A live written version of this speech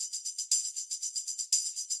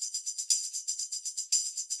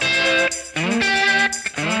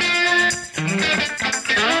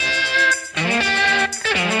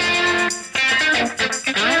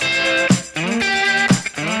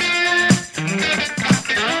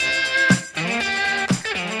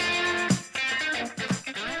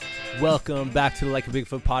Welcome back to the Like a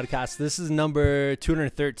Bigfoot podcast. This is number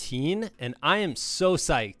 213, and I am so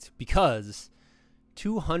psyched because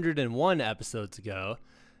 201 episodes ago,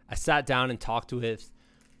 I sat down and talked with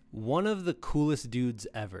one of the coolest dudes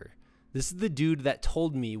ever. This is the dude that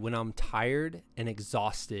told me when I'm tired and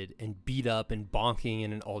exhausted and beat up and bonking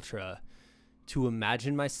in an ultra to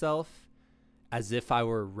imagine myself as if I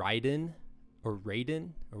were Raiden or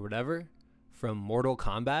whatever from Mortal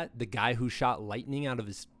Kombat, the guy who shot lightning out of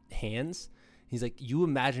his hands. He's like, you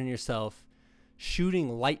imagine yourself shooting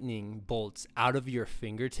lightning bolts out of your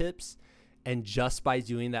fingertips, and just by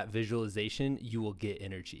doing that visualization, you will get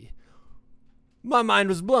energy. My mind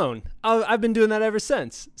was blown. I've been doing that ever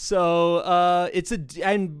since. So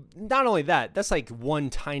and not only that, that's like one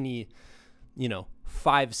tiny,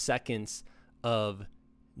 5 seconds of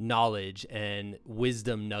knowledge and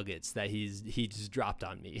wisdom nuggets that he just dropped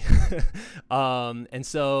on me. And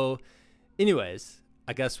so anyways,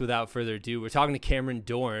 I guess without further ado, we're talking to Cameron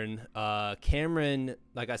Dorn. Cameron,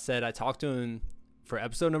 like I said, I talked to him for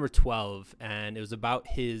episode number 12, and it was about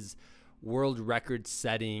his world record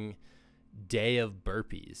setting day of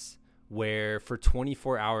burpees, where for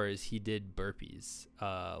 24 hours he did burpees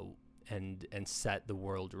and set the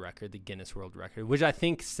world record, the Guinness World Record, which I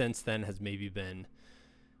think since then has maybe been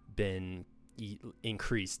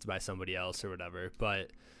increased by somebody else or whatever. But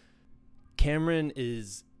Cameron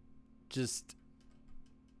is just,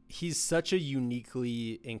 he's such a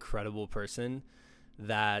uniquely incredible person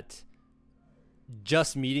that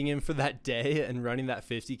just meeting him for that day and running that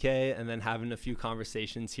 50K and then having a few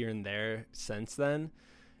conversations here and there since then,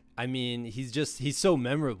 I mean, he's so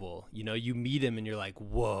memorable. You meet him and you're like,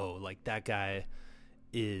 whoa, like that guy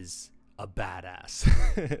is a badass.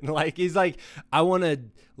 Like, he's like, I want to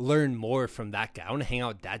learn more from that guy. I want to hang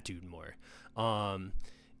out with that dude more.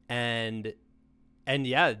 And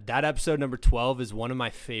yeah, that episode number 12 is one of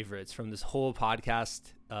my favorites from this whole podcast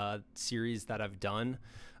series that I've done.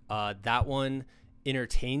 That one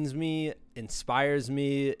entertains me, inspires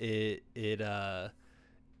me. It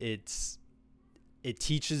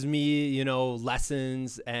teaches me,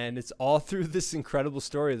 lessons, and it's all through this incredible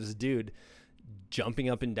story of this dude jumping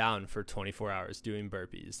up and down for 24 hours doing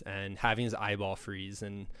burpees and having his eyeball freeze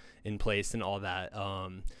and in place and all that.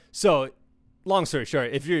 So long story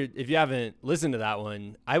short, if you haven't listened to that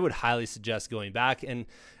one, I would highly suggest going back. And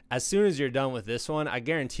as soon as you're done with this one, I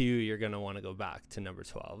guarantee you're going to want to go back to number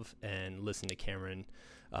 12 and listen to Cameron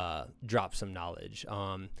drop some knowledge.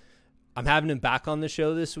 I'm having him back on the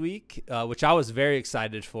show this week, which I was very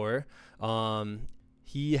excited for.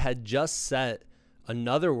 He had just set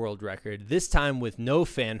another world record, this time with no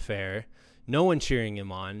fanfare, no one cheering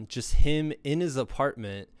him on, just him in his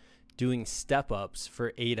apartment doing step-ups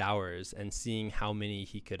for 8 hours and seeing how many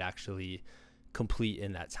he could actually complete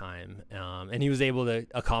in that time. And he was able to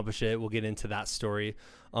accomplish it. We'll get into that story.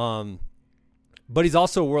 But he's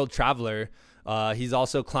also a world traveler. He's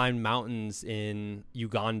also climbed mountains in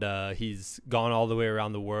Uganda. He's gone all the way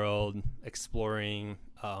around the world exploring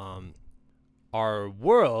our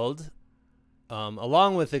world,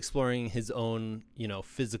 along with exploring his own,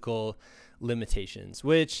 physical limitations,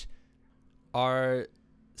 which are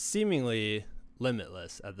seemingly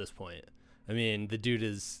limitless at this point. I mean, the dude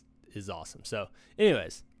is awesome. So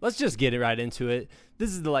anyways, let's just get it right into it. This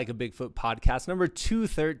is the Like a Bigfoot podcast number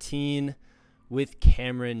 213 with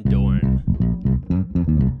Cameron Dorn.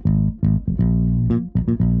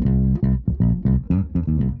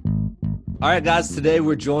 All right, guys, today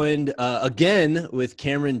we're joined again with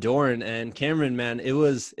Cameron Dorn. And Cameron, man,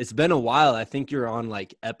 it's been a while. I think you're on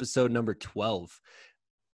like episode number 12.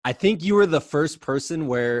 I think you were the first person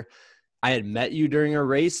where I had met you during a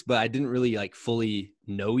race, but I didn't really like fully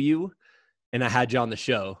know you, and I had you on the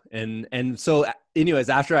show. And so anyways,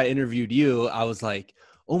 after I interviewed you, I was like,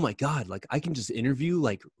 oh my God, like I can just interview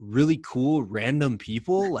like really cool random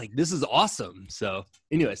people. Like, this is awesome. So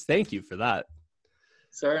anyways, thank you for that.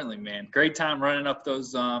 Certainly, man. Great time running up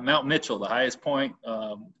those Mount Mitchell, the highest point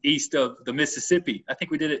east of the Mississippi. I think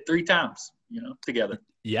we did it 3 times, together.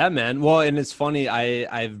 Yeah, man. Well, and it's funny.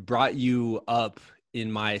 I've brought you up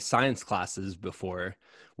in my science classes before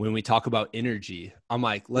when we talk about energy. I'm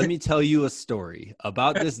like, let me tell you a story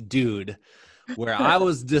about this dude where I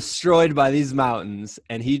was destroyed by these mountains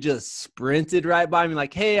and he just sprinted right by me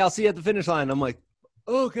like, hey, I'll see you at the finish line. I'm like,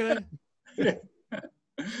 okay.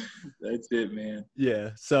 That's it, man.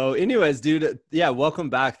 Yeah. So anyways, dude,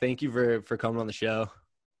 welcome back. Thank you for coming on the show.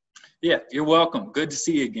 Yeah, you're welcome. Good to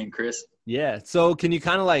see you again, Chris. Yeah. So can you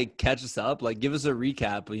kind of like catch us up? Like give us a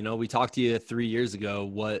recap. We talked to you 3 years ago.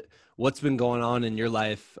 What's been going on in your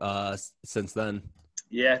life since then?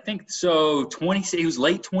 Yeah, I think so. It was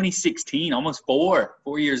late 2016, almost 4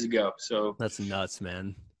 years ago. So That's nuts,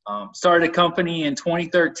 man. started a company in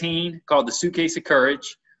 2013 called the Suitcase of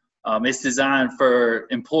Courage. It's designed for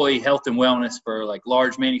employee health and wellness for like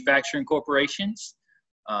large manufacturing corporations.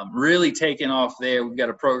 Really taking off there. We've got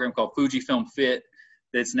a program called Fujifilm Fit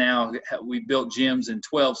that's now, we built gyms in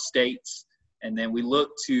 12 states. And then we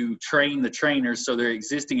look to train the trainers. So they're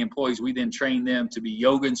existing employees. We then train them to be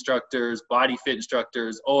yoga instructors, body fit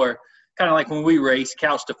instructors, or kind of like when we race,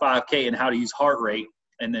 couch to 5K and how to use heart rate,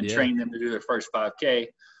 and then train them to do their first 5K,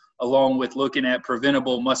 along with looking at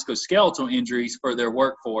preventable musculoskeletal injuries for their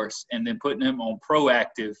workforce, and then putting them on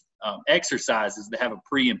proactive exercises that have a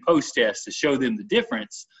pre and post test to show them the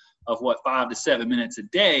difference of what 5 to 7 minutes a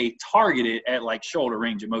day targeted at like shoulder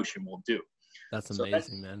range of motion will do. That's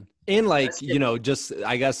amazing, man. And like, just,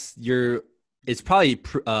 I guess it's probably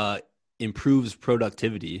improves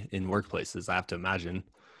productivity in workplaces, I have to imagine.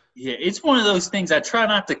 Yeah, it's one of those things. I try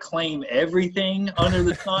not to claim everything under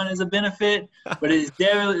the sun as a benefit, but it's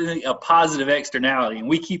definitely a positive externality. And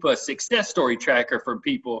we keep a success story tracker for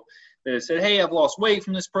people that have said, hey, I've lost weight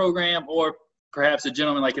from this program, or perhaps a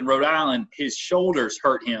gentleman like in Rhode Island, his shoulders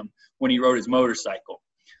hurt him when he rode his motorcycle.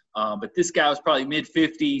 But this guy was probably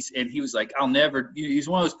mid-50s, and he was like, he's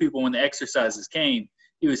one of those people when the exercises came,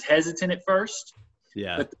 he was hesitant at first.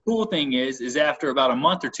 Yeah. But the cool thing is after about a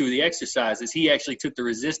month or two of the exercises, he actually took the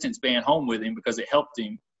resistance band home with him because it helped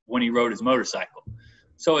him when he rode his motorcycle.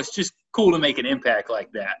 So it's just cool to make an impact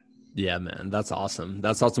like that. Yeah, man. That's awesome.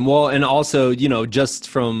 That's awesome. Well, and also, just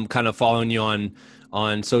from kind of following you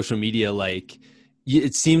on social media, like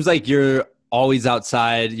it seems like you're always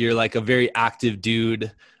outside. You're like a very active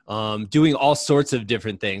dude. Doing all sorts of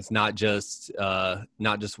different things, not just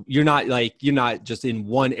you're not just in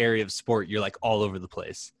one area of sport. You're like all over the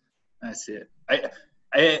place. That's it.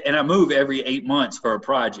 I move every 8 months for a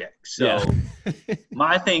project. So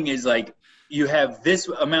my thing is like, you have this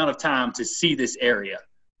amount of time to see this area.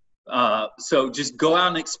 So just go out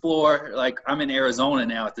and explore. Like I'm in Arizona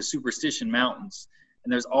now at the Superstition Mountains,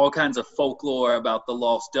 and there's all kinds of folklore about the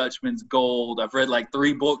Lost Dutchman's gold. I've read like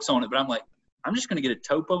 3 books on it, but I'm like, I'm just going to get a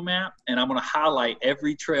topo map and I'm going to highlight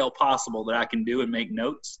every trail possible that I can do and make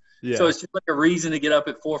notes. Yeah. So it's just like a reason to get up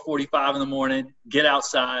at 4:45 in the morning, get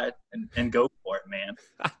outside and go for it, man.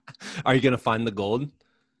 Are you going to find the gold?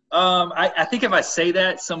 I think if I say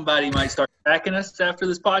that, somebody might start tracking us after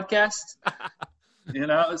this podcast,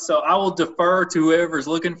 so I will defer to whoever's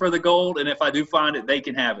looking for the gold. And if I do find it, they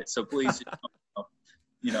can have it. So please,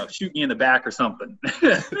 shoot me in the back or something.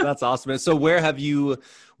 That's awesome. So where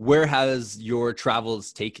has your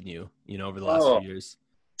travels taken you, over the last few years?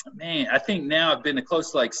 Man, I think now I've been to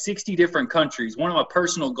close to like 60 different countries. One of my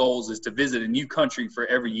personal goals is to visit a new country for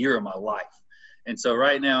every year of my life. And so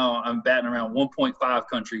right now I'm batting around 1.5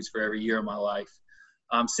 countries for every year of my life.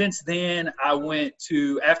 Since then,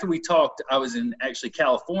 after we talked, I was in actually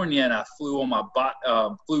California, and I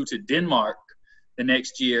flew to Denmark the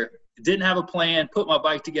next year. Didn't have a plan, put my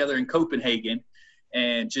bike together in Copenhagen,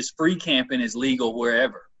 and just free camping is legal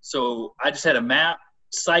wherever. So I just had a map,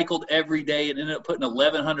 cycled every day, and ended up putting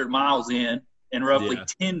 1,100 miles in roughly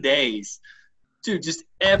 10 days. Dude, just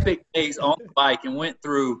epic days on the bike, and went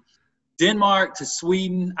through Denmark to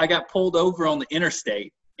Sweden. I got pulled over on the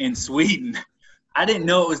interstate in Sweden. I didn't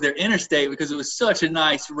know it was their interstate because it was such a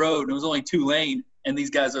nice road, and it was only 2 lane. And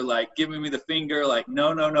these guys are like giving me the finger, like,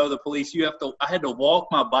 no, the police, I had to walk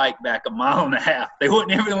my bike back 1.5 miles. They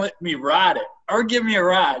wouldn't even let me ride it or give me a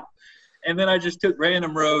ride. And then I just took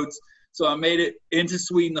random roads. So I made it into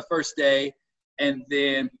Sweden the first day. And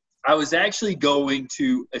then I was actually going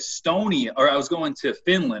to Estonia, or I was going to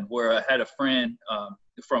Finland, where I had a friend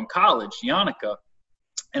from college, Yannicka.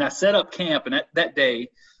 And I set up camp. And that day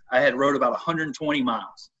I had rode about 120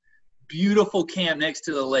 miles. Beautiful camp next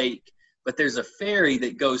to the lake. But there's a ferry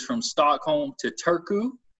that goes from Stockholm to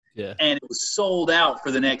Turku, and it was sold out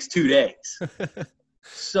for the next 2 days.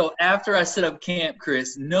 So after I set up camp,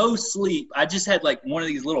 Chris, no sleep. I just had like one of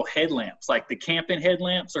these little headlamps, like the camping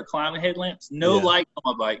headlamps or climbing headlamps, no light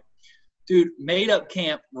on my bike. Dude, made up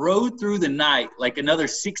camp, rode through the night like another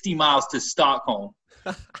 60 miles to Stockholm,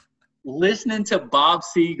 listening to Bob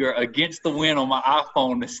Seger Against the Wind on my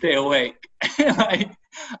iPhone to stay awake.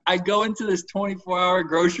 I go into this 24-hour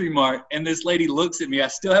grocery mart, and this lady looks at me. I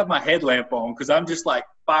still have my headlamp on because I'm just like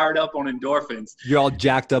fired up on endorphins. You're all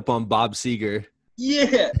jacked up on Bob Seger.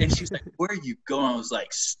 Yeah. And she's like, where are you going? I was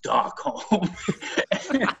like, Stockholm.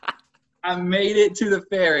 I made it to the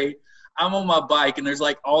ferry. I'm on my bike, and there's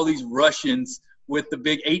like all these Russians with the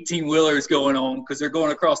big 18-wheelers going on because they're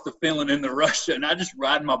going across to Finland into Russia. And I just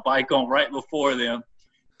ride my bike on right before them,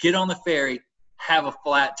 get on the ferry, have a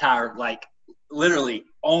flat tire, like literally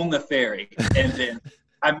on the ferry. And then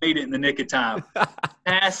I made it in the nick of time.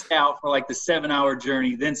 Passed out for like the 7-hour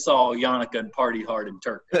journey, then saw Yannicka and partied hard in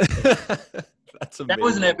Turku. That's amazing. That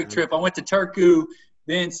was an epic trip. I went to Turku,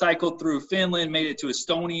 then cycled through Finland, made it to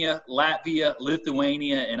Estonia, Latvia,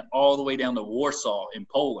 Lithuania, and all the way down to Warsaw in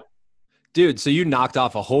Poland. Dude, so you knocked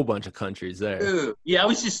off a whole bunch of countries there. Dude, yeah,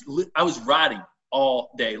 I was riding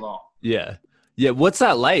all day long. Yeah. Yeah. What's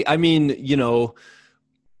that like? I mean, you know,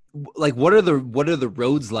 like what are the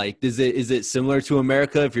roads like? Is it similar to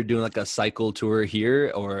America if you're doing like a cycle tour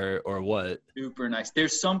here or what? Super nice.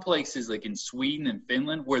 There's some places like in Sweden and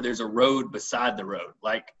Finland where there's a road beside the road,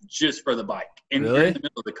 like just for the bike. And Really? you're in the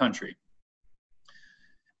middle of the country.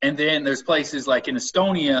 And then there's places like in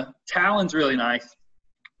Estonia, Tallinn's really nice,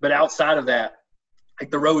 but outside of that,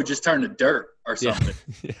 like the road would just turn to dirt or something.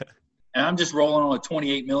 Yeah. And I'm just rolling on a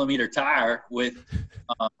 28 millimeter tire with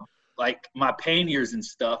like my panniers and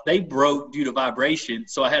stuff. They broke due to vibration.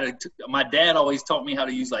 So I had my dad always taught me how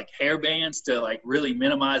to use like hair bands to like really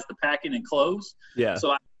minimize the packing and close. Yeah.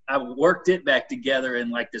 So I worked it back together in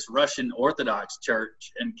like this Russian Orthodox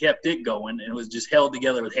church and kept it going. And it was just held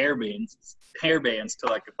together with hair bands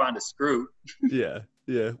till I could find a screw. Yeah.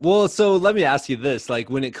 Yeah. Well, so let me ask you this, like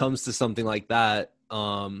when it comes to something like that,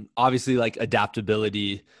 obviously like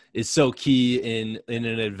adaptability is so key in an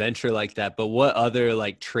adventure like that, but what other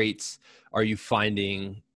like traits are you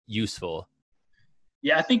finding useful?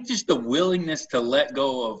 Yeah, I think just the willingness to let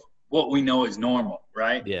go of what we know is normal,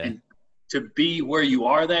 right? Yeah. And to be where you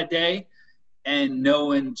are that day and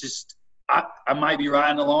knowing just I might be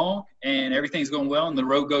riding along and everything's going well and the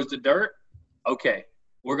road goes to dirt. Okay,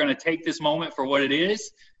 we're going to take this moment for what it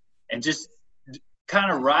is and just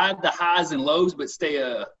kind of ride the highs and lows, but stay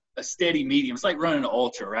a steady medium. It's like running an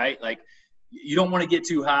ultra, right? Like you don't want to get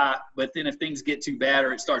too high, but then if things get too bad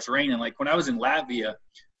or it starts raining, like when I was in Latvia,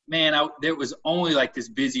 man, there was only like this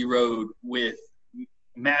busy road with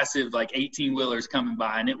massive like 18-wheelers coming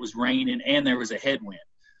by and it was raining and there was a headwind.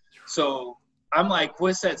 So I'm like,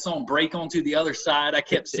 what's that song, Break Onto the Other Side? I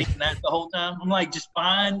kept singing that the whole time. I'm like, just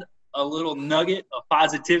find a little nugget of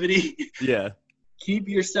positivity. Yeah. Keep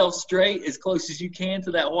yourself straight as close as you can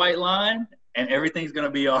to that white line and everything's going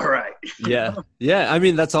to be all right. Yeah. Yeah. I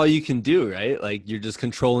mean, that's all you can do, right? Like you're just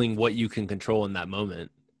controlling what you can control in that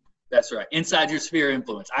moment. That's right. Inside your sphere of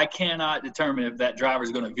influence. I cannot determine if that driver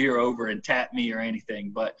is going to veer over and tap me or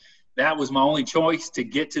anything, but that was my only choice to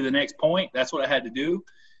get to the next point. That's what I had to do.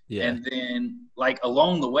 Yeah. And then like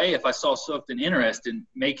along the way, if I saw something interesting,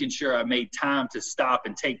 making sure I made time to stop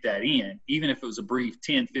and take that in, even if it was a brief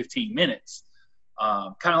 10, 15 minutes.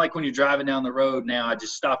 Kind of like when you're driving down the road now, I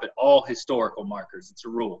just stop at all historical markers. It's a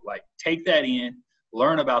rule. Like take that in,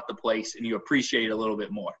 learn about the place, and you appreciate it a little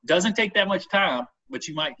bit more. Doesn't take that much time, but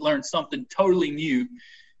you might learn something totally new,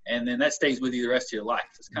 and then that stays with you the rest of your life.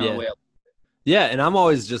 It's kind of the way I look at it. Yeah, and I'm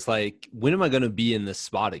always just like, when am I going to be in this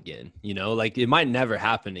spot again? You know, like it might never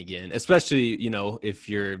happen again, especially, you know, if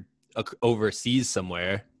you're overseas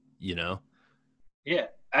somewhere, you know? Yeah,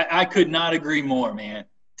 I could not agree more, man.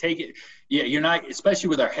 Take it. Yeah, you're not, especially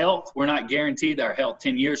with our health, we're not guaranteed our health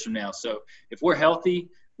 10 years from now. So if we're healthy,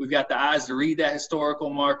 we've got the eyes to read that historical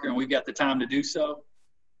marker and we've got the time to do so,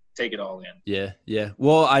 take it all in. Yeah, yeah.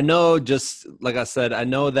 Well, I know, just like I said, I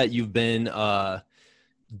know that you've been,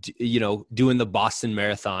 you know, doing the Boston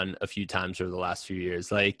Marathon a few times over the last few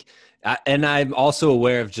years. Like, and I'm also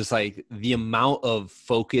aware of just like the amount of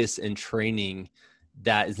focus and training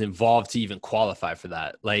that is involved to even qualify for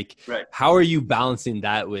that. Like, right. How are you balancing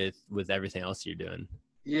that with everything else you're doing?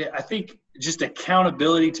 Yeah, I think just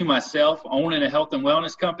accountability to myself, owning a health and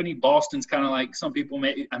wellness company. Boston's kind of like some people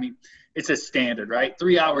it's a standard, right?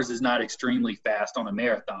 3 hours is not extremely fast on a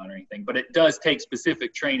marathon or anything, but it does take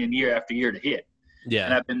specific training year after year to hit.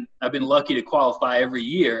 Yeah. And I've been lucky to qualify every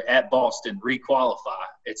year at Boston, re-qualify,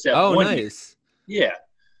 except one nice. Year. Yeah.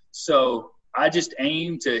 So I just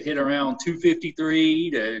aim to hit around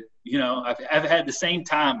 253 to, you know, I've had the same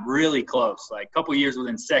time really close, like a couple years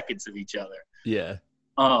within seconds of each other. Yeah.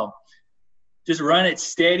 Just run it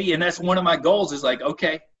steady. And that's one of my goals is like,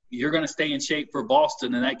 okay, you're going to stay in shape for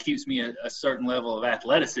Boston. And that keeps me a certain level of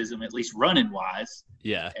athleticism, at least running wise.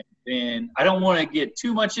 Yeah. And I don't want to get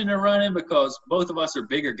too much into running because both of us are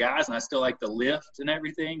bigger guys and I still like to lift and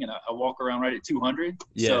everything. And I walk around right at 200.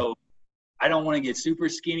 Yeah. So I don't want to get super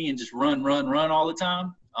skinny and just run all the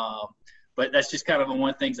time. But that's just kind of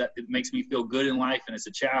one thing that it makes me feel good in life, and it's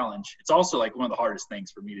a challenge. It's also like one of the hardest things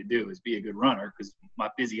for me to do is be a good runner because my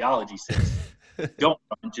physiology says don't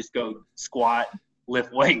run, just go squat,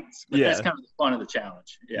 lift weights. But that's kind of the fun of the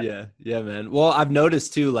challenge. Yeah, man. Well, I've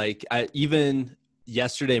noticed too, like even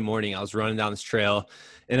yesterday morning, I was running down this trail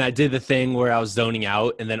and I did the thing where I was zoning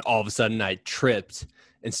out, and then all of a sudden I tripped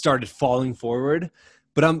and started falling forward.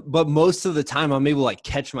 But most of the time I'm able to like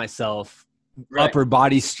catch myself, Right. upper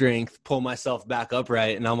body strength, pull myself back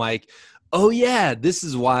upright. And I'm like, oh yeah, this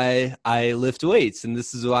is why I lift weights. And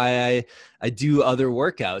this is why I do other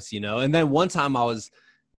workouts, And then one time I was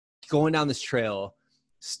going down this trail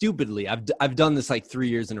stupidly. I've done this like 3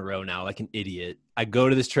 years in a row now, like an idiot. I go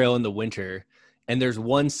to this trail in the winter, and there's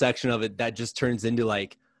one section of it that just turns into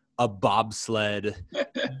like a bobsled,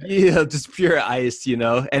 just pure ice,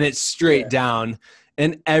 and it's straight down.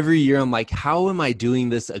 And every year I'm like, how am I doing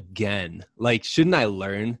this again? Like, shouldn't I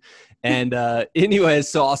learn? And anyway,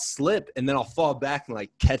 so I'll slip and then I'll fall back and like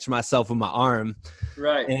catch myself with my arm.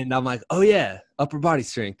 Right. And I'm like, oh yeah, upper body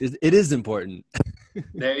strength. It is important.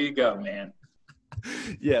 There you go, man.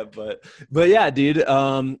 Yeah, but yeah, dude,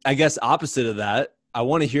 I guess opposite of that, I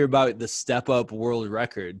want to hear about the step up world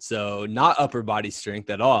record. So not upper body strength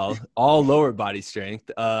at all lower body strength.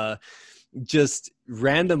 Just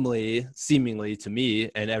randomly, seemingly to me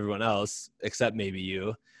and everyone else, except maybe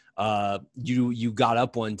you, you got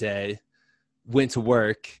up one day, went to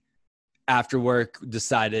work, after work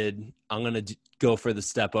decided I'm going to go for the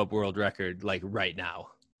step up world record like right now.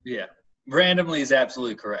 Yeah. Randomly is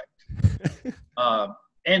absolutely correct.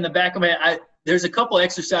 In the back of my head, there's a couple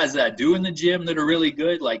exercises that I do in the gym that are really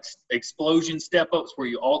good, like explosion step ups where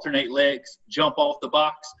you alternate legs, jump off the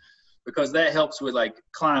box, because that helps with like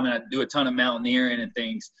climbing. I do a ton of mountaineering and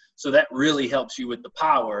things. So that really helps you with the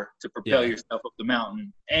power to propel yourself up the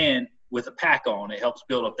mountain. And with a pack on, it helps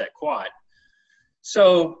build up that quad.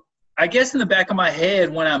 So I guess in the back of my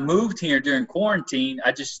head, when I moved here during quarantine,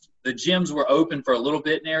 the gyms were open for a little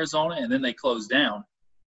bit in Arizona and then they closed down.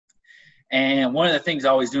 And one of the things I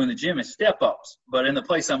always do in the gym is step ups. But in the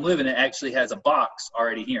place I'm living, it actually has a box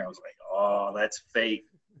already here. I was like, oh, that's fake,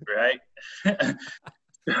 right?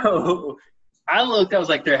 So I looked, I was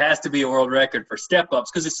like, there has to be a world record for step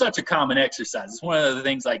ups because it's such a common exercise. It's one of the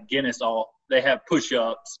things like Guinness, they have push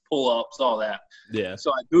ups, pull ups, all that. Yeah.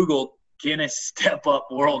 So I Googled Guinness step up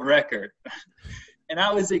world record. And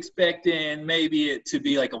I was expecting maybe it to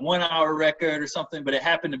be like a 1 hour record or something, but it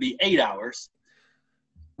happened to be 8 hours.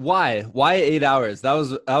 Why 8 hours? That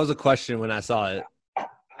was a question when I saw it.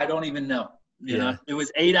 I don't even know. You know, it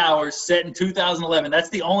was 8 hours set in 2011. That's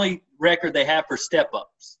the only record they have for step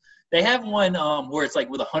ups. They have one where it's like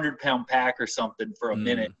with 100-pound pack or something for a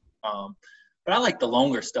minute. But I like the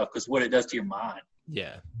longer stuff because what it does to your mind.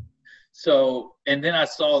 Yeah. So, and then I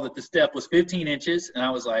saw that the step was 15 inches, and I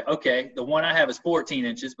was like, okay, the one I have is 14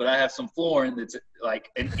 inches, but I have some flooring that's like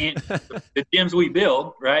an inch. The gyms we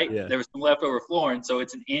build, right? Yeah. There was some leftover flooring, so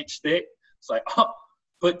it's an inch thick. It's like, oh,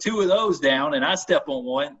 put 2 of those down, and I step on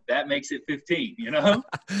one. That makes it 15, you know?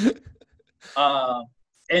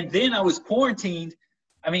 And then I was quarantined.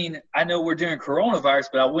 I mean, I know we're during coronavirus,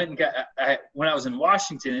 but I went and when I was in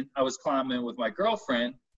Washington, I was climbing with my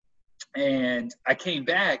girlfriend. And I came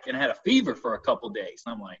back and I had a fever for a couple of days.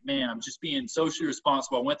 And I'm like, man, I'm just being socially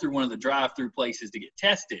responsible. I went through one of the drive-through places to get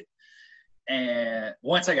tested. And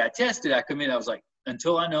once I got tested, I come in, I was like,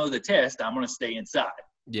 until I know the test, I'm going to stay inside.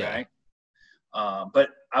 Yeah. Right? But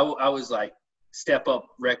I was like, step up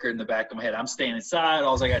record in the back of my head. I'm staying inside.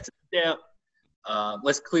 All I got to step.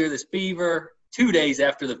 Let's clear this fever. 2 days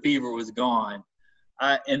after the fever was gone,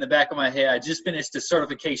 in the back of my head, I just finished a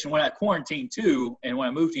certification when I quarantined too. And when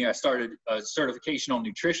I moved here, I started a certification on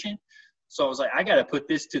nutrition. So I was like, I got to put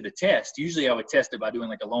this to the test. Usually I would test it by doing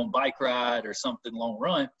like a long bike ride or something, long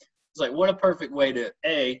run. It's like, what a perfect way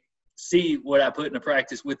to see what I put into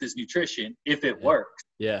practice with this nutrition, if it works.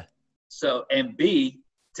 Yeah. So, and B,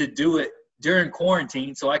 to do it during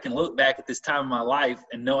quarantine so I can look back at this time of my life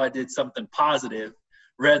and know I did something positive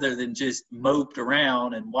rather than just moped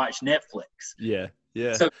around and watch Netflix. Yeah.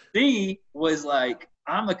 Yeah. So B was like,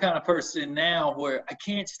 I'm the kind of person now where I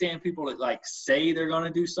can't stand people that like say they're going to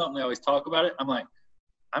do something. They always talk about it. I'm like,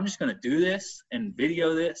 I'm just going to do this and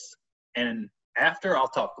video this. And after I'll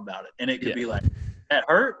talk about it. And it could be like, that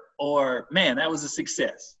hurt, or man, that was a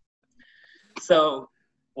success. So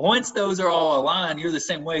once those are all aligned, you're the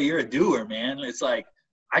same way. You're a doer, man. It's like,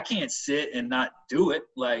 I can't sit and not do it.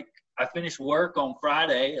 Like I finished work on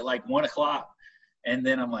Friday at like 1:00. And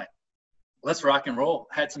then I'm like, let's rock and roll.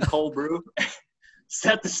 Had some cold brew,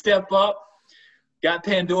 set the step up, got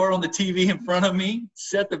Pandora on the TV in front of me,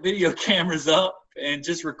 set the video cameras up, and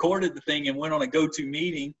just recorded the thing and went on a go-to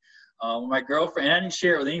meeting with my girlfriend. And I didn't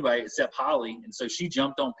share it with anybody except Holly. And so she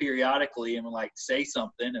jumped on periodically and would like say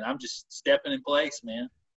something, and I'm just stepping in place, man.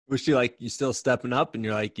 Was she like, you still stepping up? And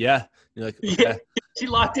you're like, yeah. You're like, okay. Yeah. She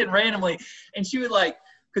locked in randomly, and she would like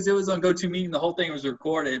because it was on GoToMeeting. The whole thing was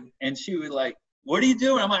recorded, and she was like, "What are you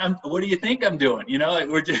doing?" I'm like, "What do you think I'm doing?" You know, like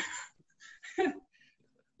we're just.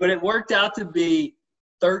 But it worked out to be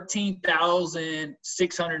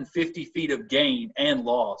 13,650 feet of gain and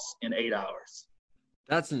loss in 8 hours.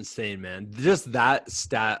 That's insane, man. Just that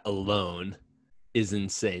stat alone is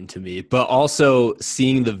insane to me. But also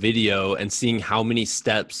seeing the video and seeing how many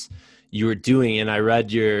steps you were doing. And I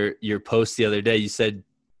read your post the other day. You said,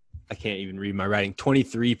 I can't even read my writing,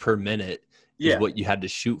 23 per minute is what you had to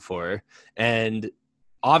shoot for. And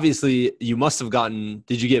obviously you must have gotten,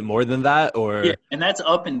 did you get more than that? Or yeah, and that's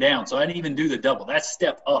up and down. So I didn't even do the double. That's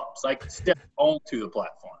step up. It's like step onto the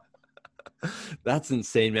platform. That's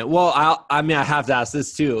insane, man. Well, I mean, I have to ask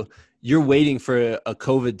this too. You're waiting for a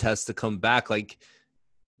COVID test to come back. Like,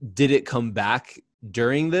 did it come back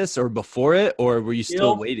during this or before it, or were you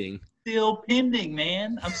still waiting? Still pending,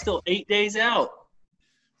 man. I'm still 8 days out.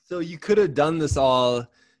 So you could have done this all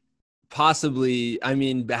possibly, I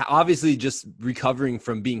mean, obviously just recovering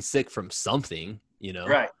from being sick from something, you know?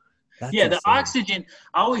 Right. That's yeah, insane. the oxygen,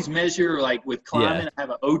 I always measure like with climbing, I have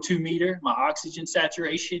an O2 meter, my oxygen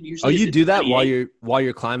saturation usually. Oh, you do that while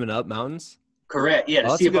you're climbing up mountains? Correct. Yeah.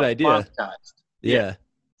 That's a good idea. Yeah.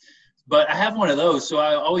 But I have one of those, so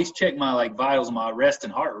I always check my like vitals, my rest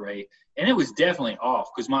and heart rate, and it was definitely off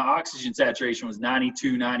because my oxygen saturation was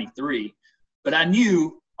 92, 93. But I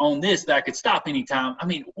knew on this that I could stop anytime. I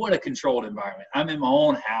mean, what a controlled environment. I'm in my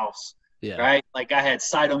own house, right? Like I had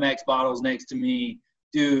Cytomax bottles next to me.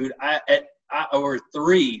 Dude, over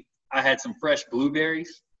 3, I had some fresh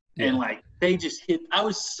blueberries, and like they just hit. I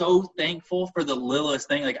was so thankful for the littlest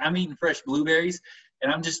thing. Like I'm eating fresh blueberries,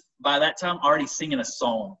 and I'm just by that time already singing a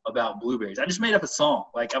song about blueberries. I just made up a song.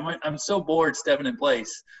 Like I'm so bored stepping in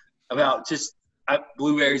place about just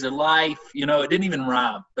blueberries are life. You know, it didn't even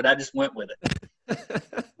rhyme, but I just went with it.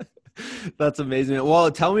 That's amazing.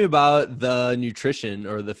 Well, tell me about the nutrition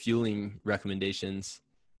or the fueling recommendations.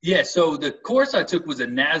 Yeah, so the course I took was a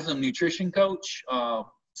NASM nutrition coach.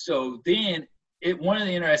 So then one of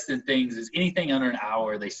the interesting things is anything under an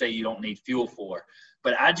hour, they say you don't need fuel for.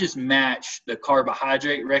 But I just matched the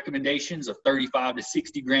carbohydrate recommendations of 35 to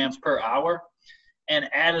 60 grams per hour and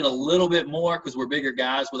added a little bit more because we're bigger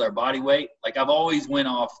guys with our body weight. Like I've always went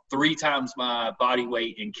off 3 times my body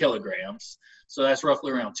weight in kilograms. So that's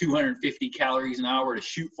roughly around 250 calories an hour to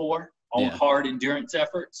shoot for on hard endurance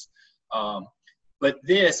efforts. But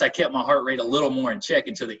this, I kept my heart rate a little more in check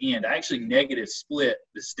until the end. I actually negative split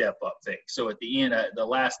the step up thing. So at the end, the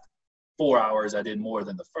last 4 hours, I did more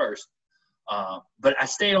than the first. But I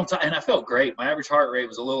stayed on top, and I felt great. My average heart rate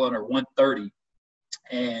was a little under 130.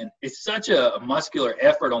 And it's such a muscular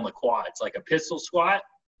effort on the quads, like a pistol squat.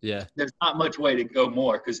 Yeah. There's not much way to go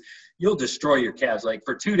more because you'll destroy your calves. Like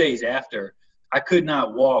for 2 days after, I could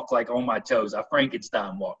not walk like on my toes. I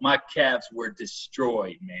Frankenstein walked. My calves were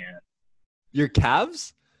destroyed, man. Your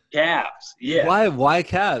calves? Calves, yeah. Why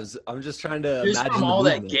calves? I'm just trying to imagine from all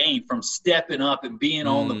that gain from stepping up and being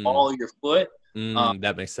on the ball of your foot.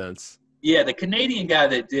 That makes sense. Yeah, the Canadian guy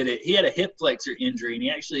that did it, he had a hip flexor injury,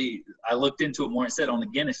 and I looked into it more and said on the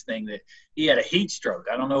Guinness thing that he had a heat stroke.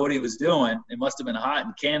 I don't know what he was doing. It must have been hot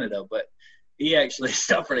in Canada, but he actually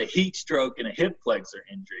suffered a heat stroke and a hip flexor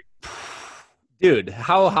injury. Dude,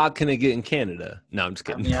 how hot can it get in Canada? No, I'm just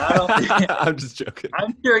kidding. I'm just joking.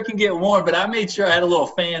 I'm sure it can get warm, but I made sure I had a little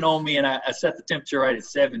fan on me, and I set the temperature right at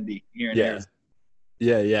 70 here in Arizona.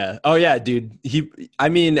 Yeah. Oh, yeah, dude. I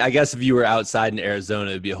mean, I guess if you were outside in Arizona,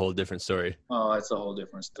 it'd be a whole different story. Oh, that's a whole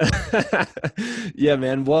different story. Yeah,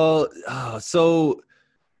 man. Well, so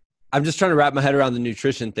I'm just trying to wrap my head around the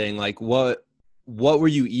nutrition thing. Like, what were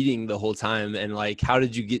you eating the whole time? And like, how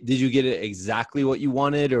did you get it exactly what you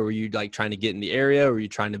wanted? Or were you like trying to get in the area? Or were you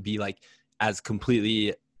trying to be like as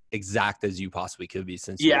completely exact as you possibly could be?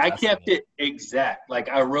 I kept it exact. Like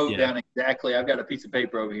I wrote down exactly. I've got a piece of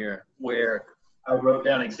paper over here where I wrote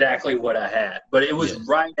down exactly what I had, but it was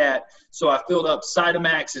right at, so I filled up.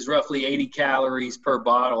 Cytomax is roughly 80 calories per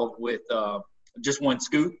bottle with just 1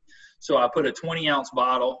 scoop. So I put a 20-ounce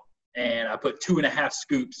bottle and I put 2.5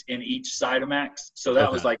 scoops in each Cytomax. So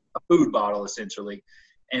that was like a food bottle essentially.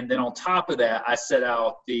 And then on top of that, I set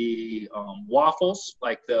out the waffles,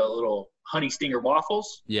 like the little honey stinger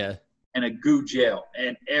waffles. Yeah. And a goo gel.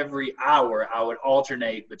 And every hour I would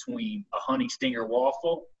alternate between a honey stinger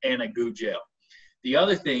waffle and a goo gel. The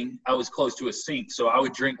other thing, I was close to a sink, so I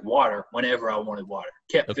would drink water whenever I wanted water.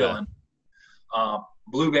 Kept filling.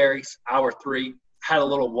 Blueberries, hour 3. Had a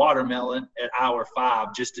little watermelon at hour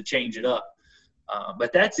 5 just to change it up.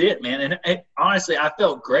 But that's it, man. And honestly, I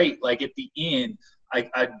felt great. Like at the end,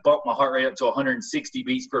 I bumped my heart rate up to 160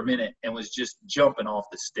 beats per minute and was just jumping off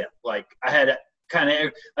the step. Like I had kind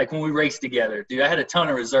of like when we raced together, dude, I had a ton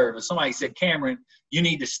of reserve. If somebody said, Cameron, you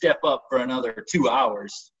need to step up for another 2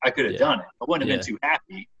 hours, I could have done it. I wouldn't have been too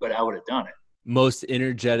happy, but I would have done it. Most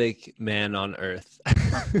energetic man on earth.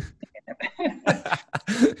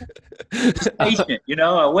 Just patient,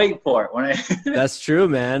 I wait for it when I That's true,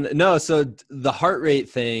 man. No, so the heart rate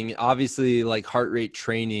thing, obviously, like heart rate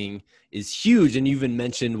training is huge, and you even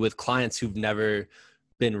mentioned with clients who've never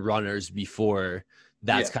been runners before,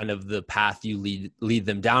 that's kind of the path you lead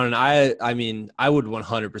them down. And I mean, I would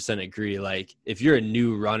 100% agree. Like if you're a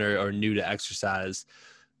new runner or new to exercise,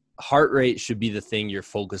 heart rate should be the thing you're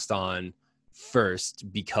focused on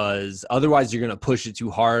first, because otherwise you're going to push it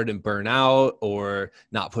too hard and burn out, or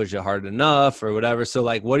not push it hard enough or whatever. So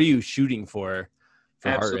like, what are you shooting for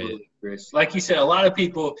Absolutely, heart rate? Chris. Like you said, a lot of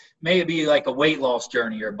people, may it be like a weight loss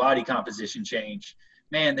journey or body composition change,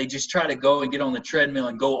 man, they just try to go and get on the treadmill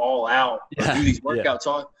and go all out or do these workouts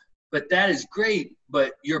all. But that is great,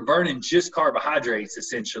 but you're burning just carbohydrates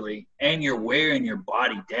essentially, and you're wearing your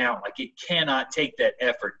body down. Like it cannot take that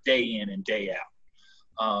effort day in and day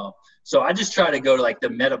out. So I just try to go to like the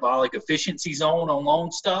metabolic efficiency zone on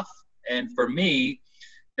long stuff. And for me,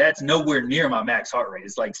 that's nowhere near my max heart rate.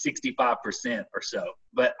 It's like 65% or so.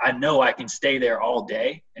 But I know I can stay there all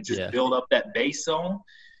day and just build up that base zone.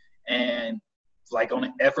 And like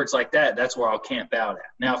on efforts like that, that's where I'll camp out at.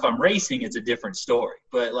 Now, if I'm racing, it's a different story.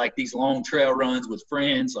 But like these long trail runs with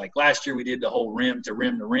friends, like last year we did the whole rim to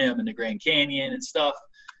rim in the Grand Canyon and stuff.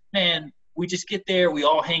 Man, we just get there, we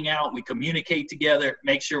all hang out, we communicate together,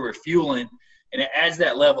 make sure we're fueling, and it adds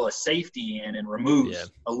that level of safety in and removes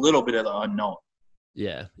a little bit of the unknown.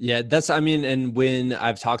 Yeah. That's, I mean, and when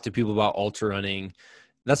I've talked to people about ultra running,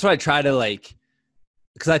 that's what I try to like,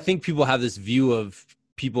 because I think people have this view of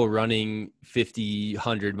people running 50,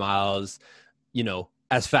 100 miles,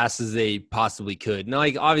 as fast as they possibly could. Now,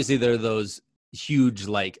 like, obviously there are those huge,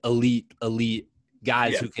 like elite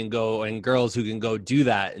guys who can go, and girls who can go do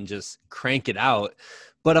that and just crank it out.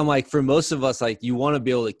 But I'm like, for most of us, like you want to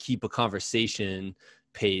be able to keep a conversation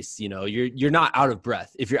pace, you're not out of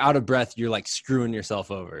breath. If you're out of breath, you're like screwing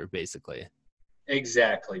yourself over basically.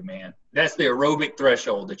 Exactly, man. That's the aerobic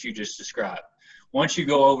threshold that you just described. Once you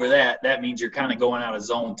go over that, that means you're kind of going out of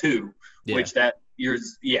zone 2, which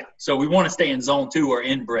so we want to stay in zone 2 or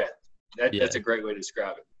in breath. That's a great way to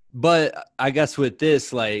describe it. But I guess with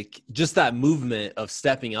this, like just that movement of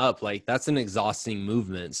stepping up, like that's an exhausting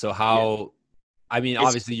movement. So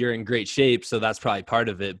obviously you're in great shape, so that's probably part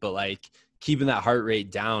of it, but like keeping that heart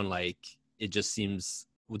rate down, like it just seems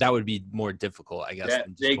that would be more difficult, I guess.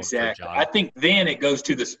 Exactly. I think then it goes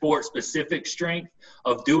to the sport specific strength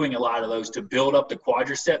of doing a lot of those to build up the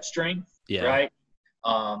quadricep strength. Yeah. Right.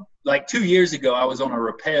 Like 2 years ago, I was on a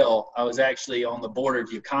rappel. I was actually on the border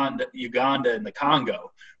of Uganda and the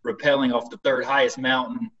Congo, rappelling off the third highest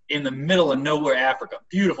mountain in the middle of nowhere, Africa.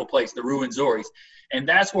 Beautiful place, the Ruwenzoris. And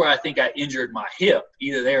that's where I think I injured my hip,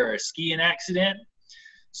 either there or a skiing accident.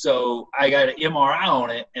 So I got an MRI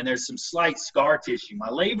on it, and there's some slight scar tissue. My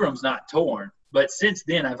labrum's not torn, but since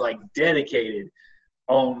then I've like dedicated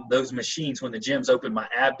on those machines when the gym's open, my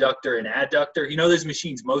abductor and adductor. Those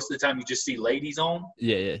machines most of the time you just see ladies on?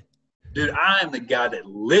 Yeah. Dude, I'm the guy that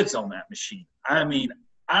lives on that machine. I mean,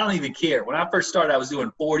 I don't even care. When I first started, I was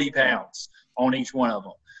doing 40 pounds on each one of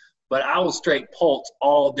them. But I will straight pulse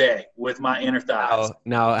all day with my inner thighs.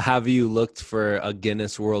 Now, have you looked for a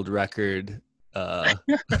Guinness World Record? No,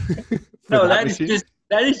 that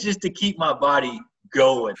is just to keep my body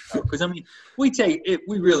going. Because, I mean, we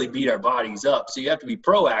really beat our bodies up. So you have to be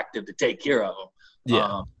proactive to take care of them.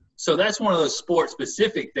 Yeah. So that's one of those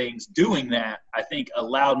sport-specific things. Doing that, I think,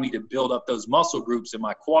 allowed me to build up those muscle groups in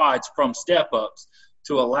my quads from step-ups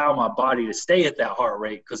to allow my body to stay at that heart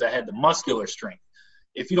rate because I had the muscular strength.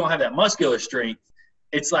 If you don't have that muscular strength,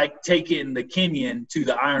 it's like taking the Kenyan to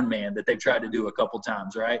the Ironman that they've tried to do a couple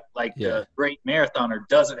times, right? Like the great marathoner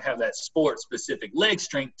doesn't have that sport-specific leg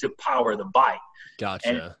strength to power the bike.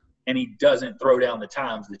 Gotcha. And he doesn't throw down the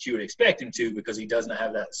times that you would expect him to because he doesn't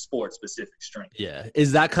have that sport-specific strength. Yeah.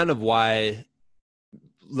 Is that kind of why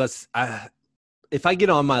if I get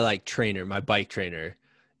on my like trainer, my bike trainer,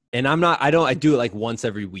 and I do it like once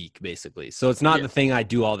every week basically. So it's not the thing I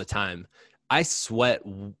do all the time. I sweat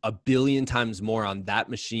a billion times more on that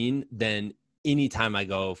machine than any time I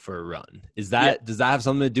go for a run. Does that have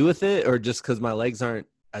something to do with it, or just because my legs aren't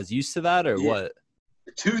as used to that, or what?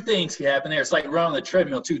 Two things can happen there. It's like running on the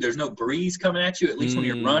treadmill too. There's no breeze coming at you. At least when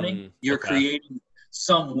you're running, you're creating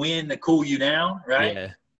some wind to cool you down, right?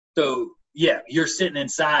 Yeah. So you're sitting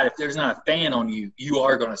inside. If there's not a fan on you, you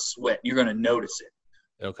are going to sweat. You're going to notice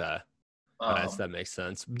it. Okay. Nice, that makes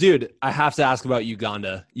sense. Dude, I have to ask about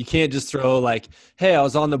Uganda. You can't just throw like, hey, I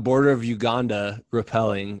was on the border of Uganda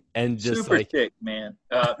rappelling and just Super like, thick, man.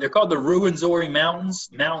 They're called the Ruwenzori Mountains,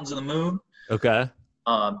 Mountains of the Moon. okay.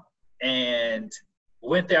 And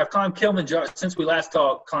went there. I've climbed Kilimanjaro since we last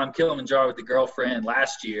talked. Climbed Kilimanjaro with the girlfriend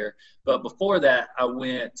last year, but before that, I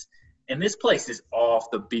went. And this place is off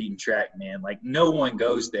the beaten track, man. Like no one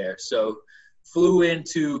goes there. So flew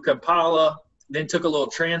into Kampala, then took a little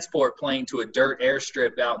transport plane to a dirt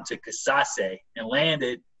airstrip out into Kasase and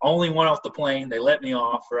landed. Only one off the plane. They let me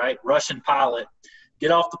off, right? Russian pilot.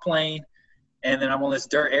 Get off the plane, and then I'm on this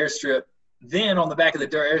dirt airstrip. Then on the back of the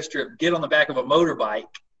dirt airstrip, get on the back of a motorbike,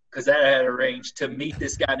 because that I had arranged to meet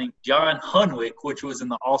this guy named John Hunwick, which was in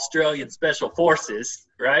the Australian Special Forces,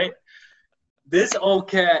 right? This old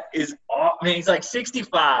cat is, he's like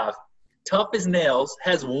 65, tough as nails,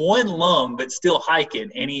 has one lung but still hiking,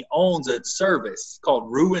 and he owns a service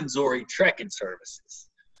called Ruwenzori Trekking Services,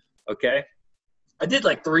 okay? I did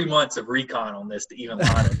like 3 months of recon on this to even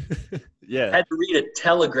line it. Yeah. I had to read a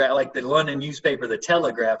Telegraph, like the London newspaper, the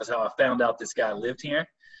Telegraph is how I found out this guy lived here.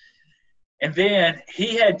 And then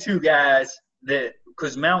he had two guys that,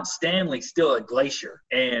 because Mount Stanley's still a glacier,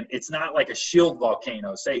 and it's not like a shield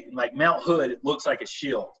volcano. Say, like Mount Hood, it looks like a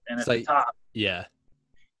shield. And at the top, yeah,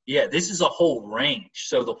 this is a whole range.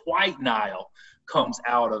 So the White Nile comes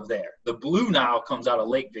out of there. The Blue Nile comes out of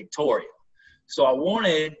Lake Victoria. So I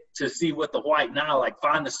wanted to see what the White Nile, like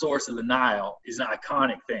find the source of the Nile, is an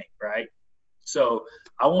iconic thing, right? So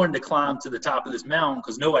I wanted to climb to the top of this mountain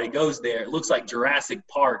because nobody goes there. It looks like Jurassic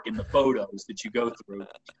Park in the photos that you go through.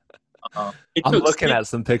 I'm looking at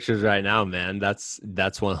some pictures right now, man. That's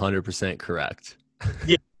 100% correct.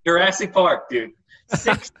 Yeah, Jurassic Park, dude.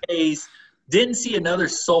 6 days, didn't see another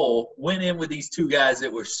soul. Went in with these two guys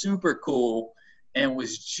that were super cool and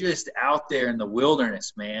was just out there in the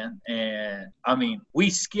wilderness, man. And, I mean, we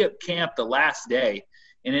skipped camp the last day.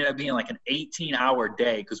 It ended up being like an 18-hour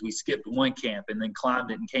day because we skipped one camp and then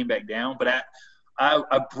climbed it and came back down. But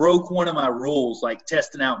I broke one of my rules, like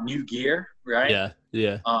testing out new gear, right?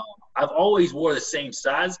 Yeah. I've always wore the same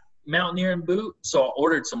size mountaineering boot, so I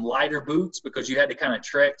ordered some lighter boots because you had to kind of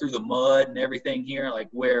trek through the mud and everything here, like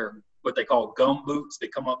wear what they call gum boots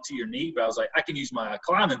that come up to your knee. But I was like, I can use my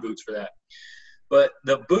climbing boots for that. But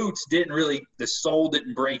the boots the sole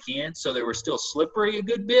didn't break in, so they were still slippery a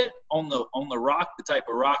good bit on the rock, the type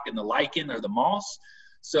of rock in the lichen or the moss.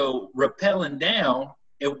 So rappelling down,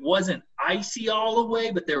 it wasn't icy all the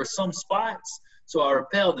way, but there were some spots. So I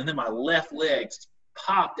rappelled, and then my left leg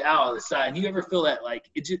popped out of the side. And you ever feel that, like,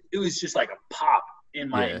 it was just like a pop in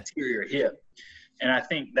my interior hip. And I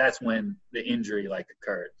think that's when the injury, like,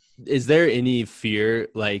 occurred. Is there any fear,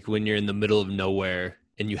 like, when you're in the middle of nowhere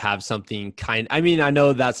and you have something I mean, I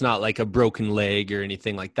know that's not like a broken leg or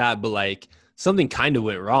anything like that, but like something kind of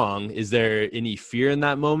went wrong. Is there any fear in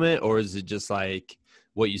that moment, or is it just like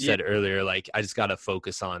what you said earlier, like, I just got to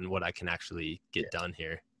focus on what I can actually get done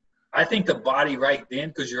here? I think the body right then,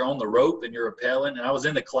 because you're on the rope and you're rappelling, and I was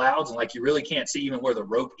in the clouds, and like you really can't see even where the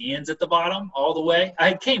rope ends at the bottom all the way.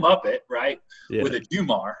 I came up it, right, with a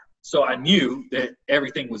Jumar, so I knew that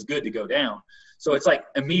everything was good to go down. So it's like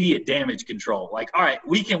immediate damage control. Like, all right,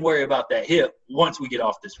 we can worry about that hip once we get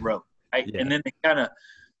off this rope, right? Yeah. And then they kind of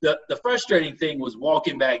the frustrating thing was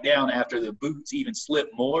walking back down after the boots even slipped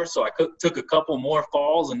more. So I took a couple more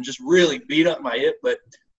falls and just really beat up my hip. But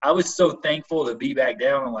I was so thankful to be back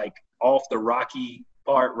down and like off the rocky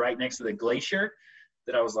part right next to the glacier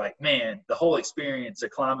that I was like, man, the whole experience of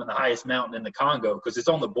climbing the highest mountain in the Congo, because it's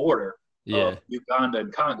on the border of Uganda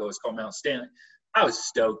and Congo, it's called Mount Stanley. I was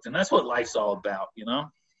stoked, and that's what life's all about, you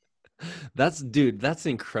know? That's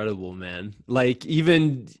incredible, man. Like,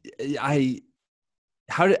 even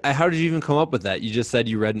how did you even come up with that? You just said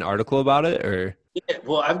you read an article about it, or? Yeah,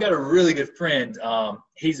 well, I've got a really good friend.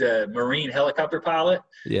 He's a Marine helicopter pilot.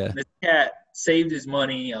 Yeah. This cat saved his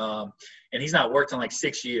money, and he's not worked in like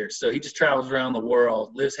 6 years. So he just travels around the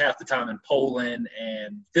world, lives half the time in Poland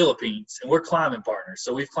and Philippines, and we're climbing partners.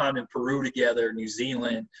 So we've climbed in Peru together, New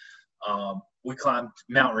Zealand. We climbed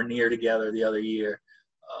Mount Rainier together the other year.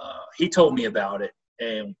 He told me about it,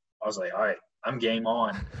 and I was like, all right, I'm game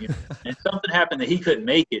on. You know? And something happened that he couldn't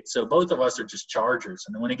make it, so both of us are just chargers.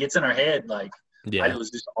 And then when it gets in our head, like, I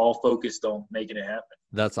was just all focused on making it happen.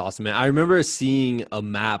 That's awesome, man. I remember seeing a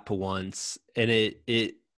map once, and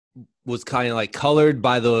it was kind of like colored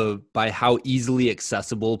by how easily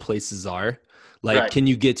accessible places are. Like, can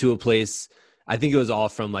you get to a place? I think it was all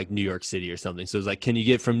from like New York City or something. So it was like, can you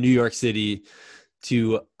get from New York City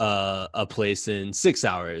to a place in 6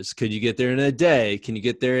 hours? Could you get there in a day? Can you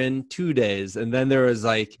get there in 2 days? And then there was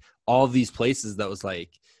like all these places that was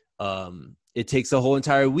like it takes a whole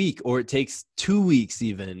entire week, or it takes 2 weeks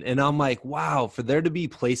even. And I'm like, wow, for there to be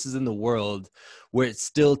places in the world where it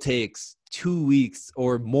still takes 2 weeks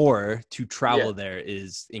or more to travel there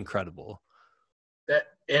is incredible.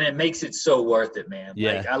 And it makes it so worth it, man.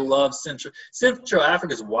 Yeah. Like, I love Central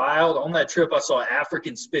Africa's wild. On that trip, I saw an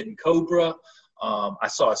African spitting cobra. I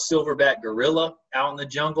saw a silverback gorilla out in the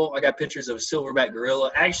jungle. I got pictures of a silverback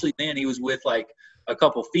gorilla. Actually, then he was with like a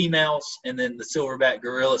couple females, and then the silverback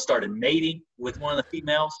gorilla started mating with one of the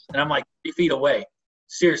females, and I'm like 3 feet away.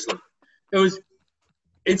 Seriously,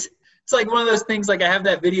 it's like one of those things. Like, I have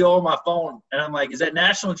that video on my phone, and I'm like, is that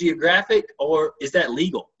National Geographic or is that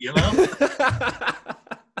legal? You know?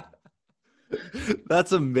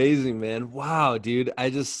 That's amazing, man. Wow, dude.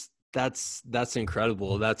 That's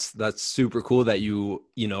incredible. That's super cool that you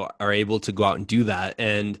know, are able to go out and do that.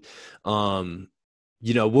 And,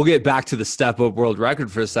 you know, we'll get back to the Step Up world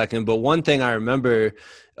record for a second, but one thing I remember,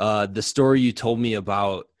 the story you told me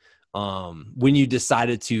about, when you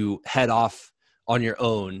decided to head off on your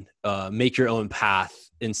own, make your own path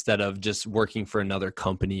instead of just working for another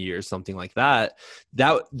company or something like that.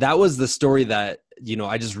 That was the story that, you know,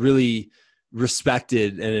 I just really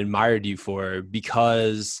respected and admired you for,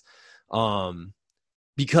 because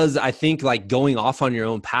I think like going off on your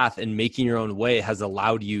own path and making your own way has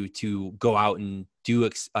allowed you to go out and do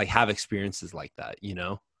have experiences like that, you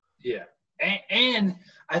know? Yeah. And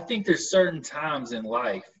I think there's certain times in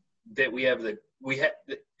life that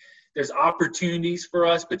there's opportunities for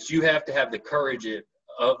us, but you have to have the courage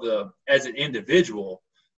as an individual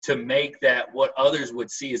to make that what others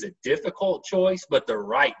would see as a difficult choice, but the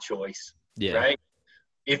right choice. Yeah. Right.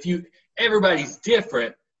 Everybody's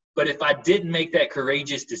different, but if I didn't make that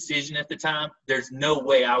courageous decision at the time, there's no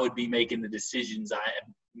way I would be making the decisions I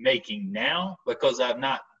am making now, because I've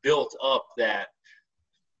not built up that,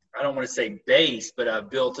 I don't want to say base, but I've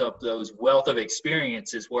built up those wealth of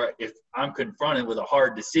experiences where if I'm confronted with a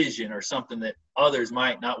hard decision or something that others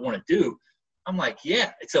might not want to do, I'm like,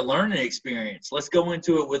 yeah, it's a learning experience. Let's go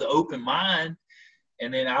into it with an open mind.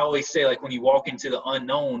 And then I always say, like, when you walk into the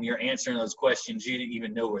unknown, you're answering those questions you didn't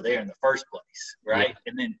even know were there in the first place, right? Yeah.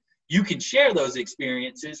 And then you can share those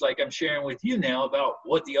experiences like I'm sharing with you now about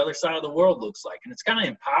what the other side of the world looks like. And it's kind of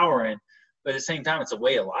empowering, but at the same time, it's a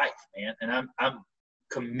way of life, man. And I'm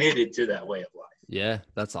committed to that way of life. Yeah,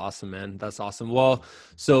 that's awesome, man. That's awesome. Well,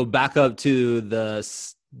 so back up to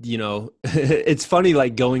you know, it's funny,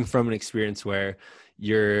 like going from an experience where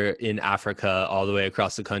you're in Africa all the way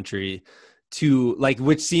across the country to like,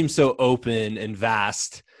 which seems so open and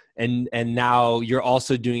vast. And now you're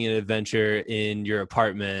also doing an adventure in your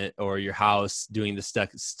apartment or your house, doing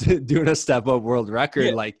doing a Step Up world record,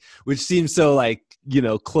 yeah. Like, which seems so like, you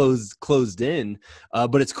know, closed in,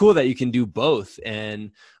 but it's cool that you can do both.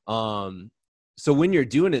 And, so when you're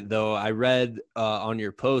doing it though, I read, on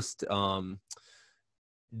your post, no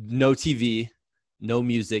TV, no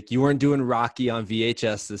music. You weren't doing Rocky on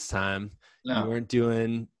VHS this time. No. You weren't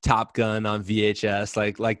doing Top Gun on VHS,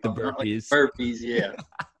 like the burpees. Like burpees, yeah.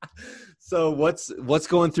 So what's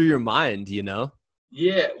going through your mind, you know?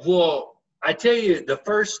 Yeah, well, I tell you, the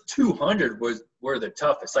first 200 were the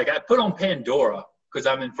toughest. Like, I put on Pandora because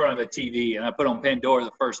I'm in front of a TV, and I put on Pandora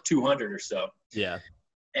the first 200 or so. Yeah.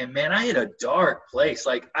 And man, I hit a dark place.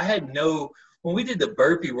 Like, when we did the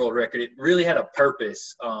burpee world record, it really had a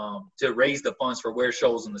purpose to raise the funds for Wear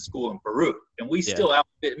Shoals in the school in Peru. And we still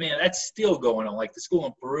outfit, man, that's still going on. Like, the school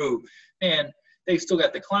in Peru, man, they've still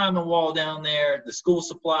got the climbing wall down there, the school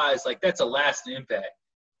supplies. Like, that's a lasting impact.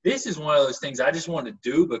 This is one of those things I just wanted to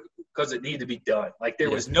do because it needed to be done. Like, there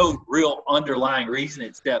was no real underlying reason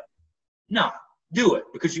except, no, do it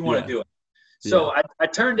because you want to do it. So I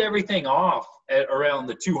turned everything off at around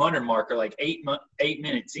the 200 marker, like 8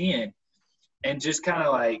 minutes in. And just kind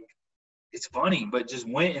of like, it's funny, but just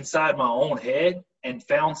went inside my own head and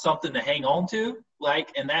found something to hang on to.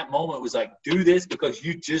 Like, in that moment was like, do this because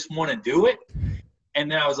you just want to do it.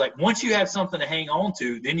 And then I was like, once you have something to hang on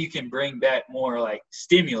to, then you can bring back more like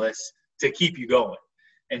stimulus to keep you going.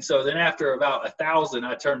 And so then after about 1,000,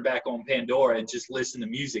 I turned back on Pandora and just listened to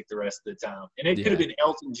music the rest of the time. And it could have been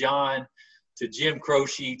Elton John to Jim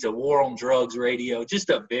Croce to War on Drugs radio,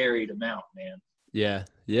 just a varied amount, man. Yeah.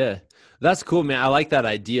 Yeah. That's cool, man. I like that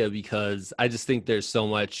idea because I just think there's so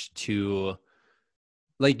much to,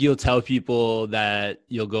 like, you'll tell people that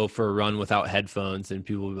you'll go for a run without headphones and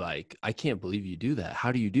people will be like, I can't believe you do that.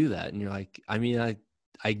 How do you do that? And you're like, I mean,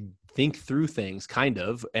 I think through things kind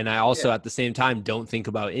of. And I also at the same time, don't think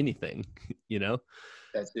about anything, you know?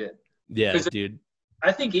 That's it. Yeah, dude.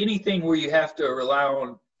 I think anything where you have to rely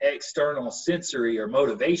on external sensory or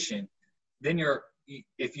motivation, then you're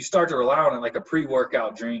if you start to rely on it like a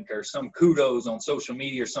pre-workout drink or some kudos on social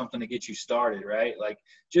media or something to get you started, right? Like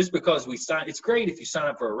just because it's great if you sign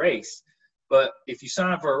up for a race, but if you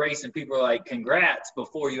sign up for a race and people are like, congrats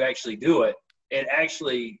before you actually do it, it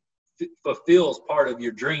actually fulfills part of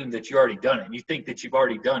your dream that you already done it. And you think that you've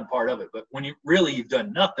already done part of it, but when you've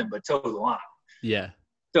done nothing but toe the line. Yeah.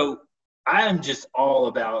 So I am just all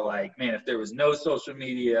about like, man, if there was no social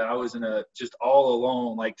media, I was just all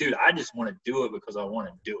alone. Like, dude, I just want to do it because I want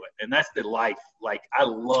to do it. And that's the life. Like, I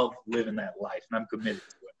love living that life and I'm committed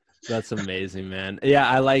to it. That's amazing, man. Yeah.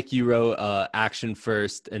 I like you wrote action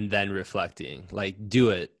first and then reflecting, like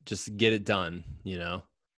do it, just get it done, you know?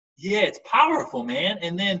 Yeah. It's powerful, man.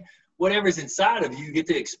 And then whatever's inside of you, you get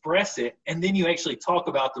to express it. And then you actually talk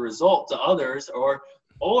about the result to others, or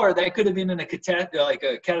that could have been in a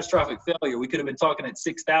catastrophic failure. We could have been talking at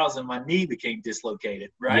 6,000. My knee became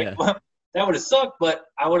dislocated, right? Yeah. Well, that would have sucked, but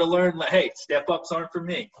I would have learned, like, hey, step-ups aren't for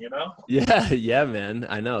me, you know? Yeah. Yeah, man.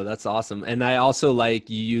 I know. That's awesome. And I also like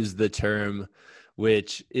you use the term,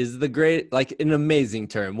 which is like an amazing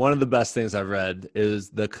term. One of the best things I've read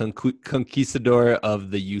is the conquistador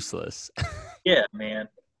of the useless. Yeah, man.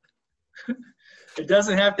 It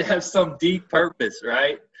doesn't have to have some deep purpose,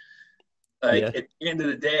 right? Like at the end of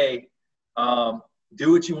the day,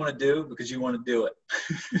 do what you want to do because you want to do it.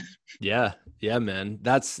 Yeah, man.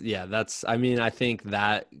 I mean, I think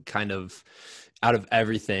that kind of out of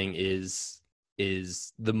everything is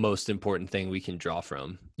the most important thing we can draw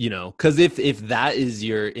from, you know, because if that is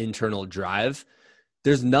your internal drive,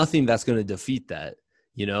 there's nothing that's going to defeat that,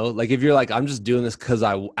 you know, like if you're like, I'm just doing this because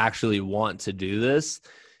I actually want to do this,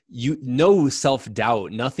 no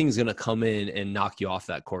self-doubt, nothing's going to come in and knock you off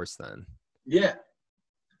that course then. Yeah.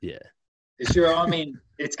 I mean,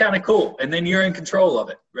 it's kind of cool. And then you're in control of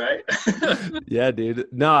it, right? Yeah, dude.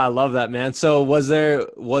 No, I love that, man. So was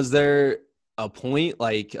there a point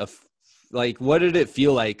like what did it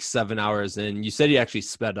feel like 7 hours in? You said you actually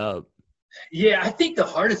sped up. Yeah, I think the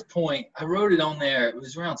hardest point, I wrote it on there, it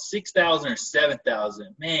was around 6,000 or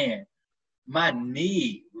 7,000. Man, my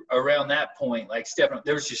knee around that point, like stepping up,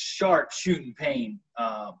 there was just sharp shooting pain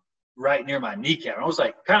right near my kneecap. I was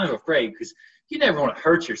like kind of afraid because you never want to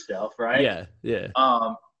hurt yourself, right? Yeah.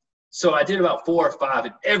 So I did about 4 or 5,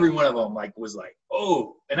 and every one of them was like,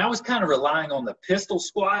 oh. And I was kind of relying on the pistol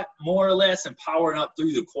squat more or less and powering up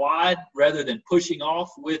through the quad rather than pushing off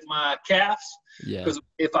with my calves. Yeah. Because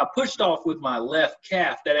if I pushed off with my left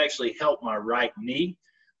calf, that actually helped my right knee.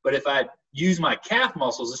 But if I use my calf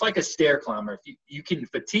muscles, it's like a stair climber. If you can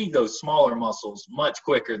fatigue those smaller muscles much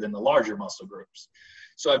quicker than the larger muscle groups.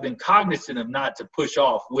 So I've been cognizant of not to push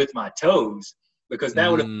off with my toes because that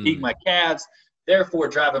would have fatigued my calves, therefore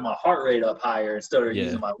driving my heart rate up higher instead of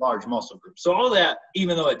using my large muscle group. So all that,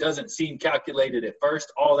 even though it doesn't seem calculated at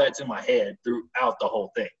first, all that's in my head throughout the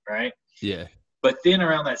whole thing, right? Yeah. But then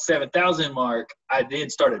around that 7,000 mark, I then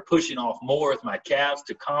started pushing off more with my calves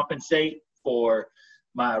to compensate for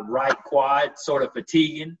my right quad sort of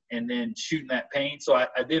fatiguing and then shooting that pain. So I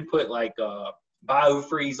then put like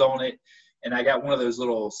BioFreeze on it, and I got one of those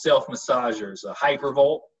little self-massagers, a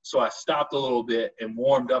Hypervolt. So I stopped a little bit and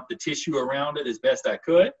warmed up the tissue around it as best I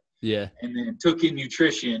could. Yeah. And then took in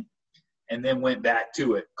nutrition and then went back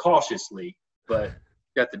to it cautiously, but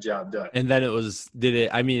got the job done. And then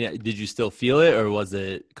did you still feel it, or was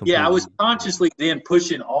it completely? Yeah, I was consciously then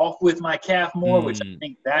pushing off with my calf more, which I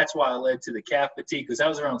think that's why I led to the calf fatigue, because I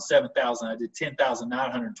was around 7,000. I did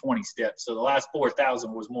 10,920 steps. So the last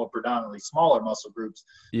 4,000 was more predominantly smaller muscle groups,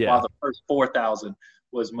 while the first 4,000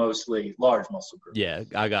 was mostly large muscle groups. Yeah,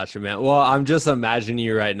 I got you, man. Well, I'm just imagining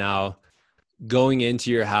you right now going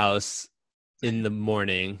into your house in the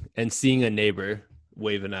morning and seeing a neighbor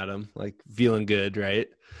waving at him, like feeling good, right?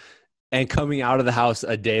 And coming out of the house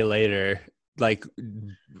a day later, like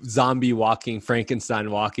zombie walking,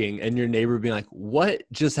 Frankenstein walking, and your neighbor being like, what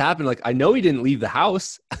just happened? Like, I know he didn't leave the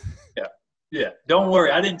house. Yeah. Don't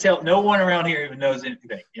worry. I didn't tell. No one around here even knows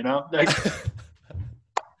anything, you know? Like,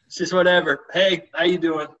 it's just whatever. Hey, how you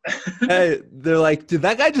doing? Hey, they're like, did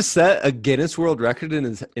that guy just set a Guinness World Record in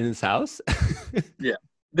his house? Yeah.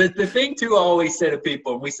 The thing, too, I always say to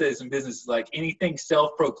people, and we say this in business, is like anything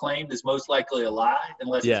self-proclaimed is most likely a lie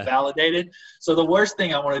unless it's validated. So the worst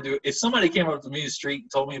thing I want to do, if somebody came up to me in the street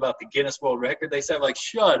and told me about the Guinness World Record, they said, like,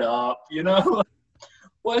 shut up, you know?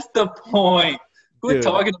 What's the point? Quit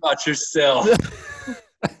talking about yourself.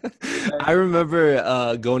 I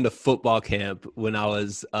remember going to football camp when I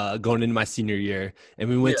was going into my senior year, and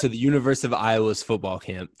we went to the University of Iowa's football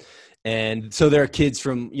camp. And so there are kids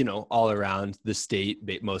from, all around the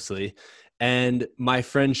state, mostly. And my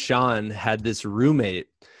friend Sean had this roommate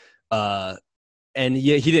And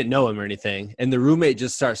yeah, he didn't know him or anything. And the roommate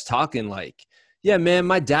just starts talking like, yeah, man,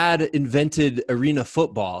 my dad invented arena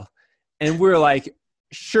football. And we're like,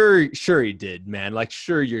 sure he did, man. Like,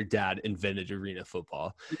 sure, your dad invented arena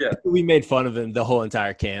football. Yeah. We made fun of him the whole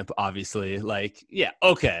entire camp, obviously. Like, yeah,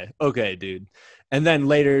 okay, dude. And then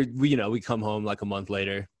later, we come home like a month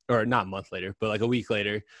later, or not a month later, but like a week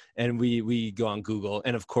later, and we go on Google,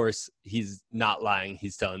 and of course, he's not lying.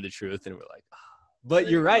 He's telling the truth, and we're like, oh. But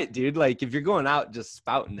you're right, dude. Like, if you're going out just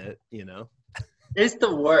spouting it, it's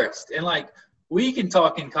the worst. And like, we can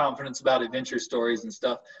talk in confidence about adventure stories and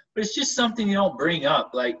stuff, but it's just something you don't bring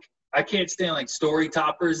up. Like, I can't stand like story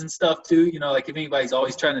toppers and stuff too. Like if anybody's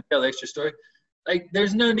always trying to tell the extra story, like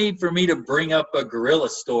there's no need for me to bring up a gorilla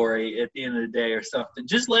story at the end of the day or something.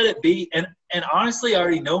 Just let it be. And honestly, I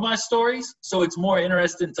already know my stories, so it's more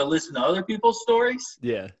interesting to listen to other people's stories.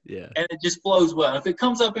 Yeah. And it just flows well. If it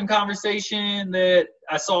comes up in conversation that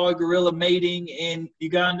I saw a gorilla mating in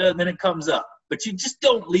Uganda, then it comes up. But you just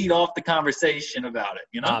don't lead off the conversation about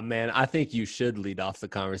it, Man, I think you should lead off the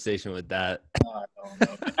conversation with that. I don't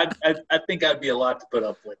know. I think I'd be a lot to put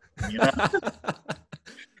up with,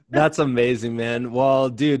 That's amazing, man. Well,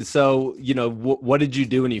 dude, so, what did you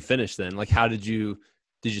do when you finished then? Like, how did you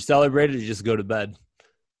celebrate it or did you just go to bed?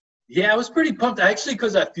 Yeah, I was pretty pumped. Actually,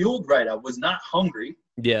 because I fueled right. I was not hungry.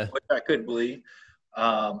 Yeah. Which I couldn't believe.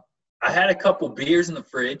 I had a couple beers in the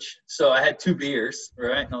fridge. So I had 2 beers,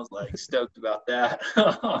 right? And I was like stoked about that.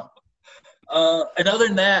 And other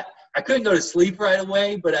than that, I couldn't go to sleep right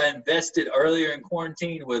away, but I invested earlier in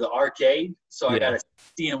quarantine with an arcade. So I got a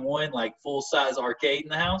CM1, like full-size arcade in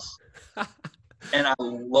the house. And I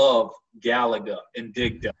love Galaga and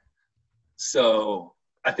Dig Dug. So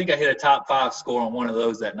I think I hit a top 5 score on one of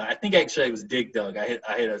those that night. I think actually it was Dig Dug. I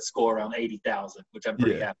hit a score around 80,000, which I'm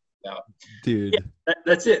pretty happy about. Dude. Yeah,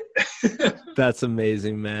 that's it. That's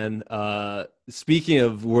amazing, man. Speaking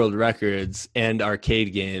of world records and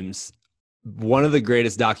arcade games, one of the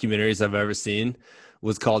greatest documentaries I've ever seen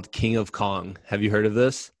was called King of Kong. Have you heard of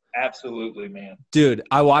this? Absolutely, man. Dude,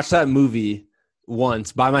 I watched that movie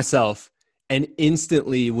once by myself and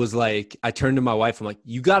instantly was like, I turned to my wife. I'm like,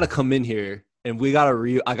 you got to come in here and I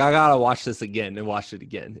got to watch this again and watch it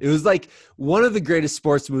again. It was like one of the greatest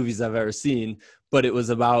sports movies I've ever seen, but it was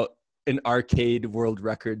about an arcade world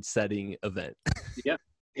record setting event. Yeah.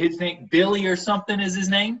 His name, Billy or something is his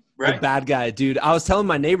name, right? The bad guy, dude. I was telling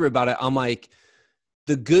my neighbor about it. I'm like,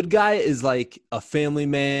 the good guy is like a family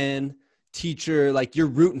man, teacher, like you're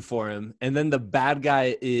rooting for him. And then the bad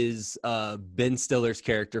guy is Ben Stiller's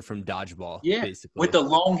character from Dodgeball, basically. With the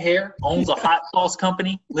long hair, owns a hot sauce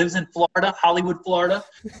company, lives in Florida, Hollywood, Florida.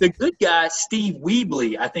 The good guy, Steve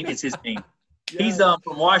Weebly, I think is his name. Yeah. He's from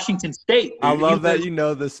Washington State. Dude. I love that you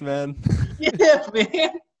know this, man. Yeah,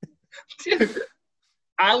 man. Dude.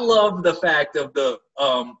 I love the fact of the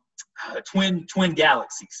Twin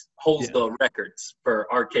Galaxies holds the records for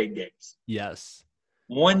arcade games. Yes.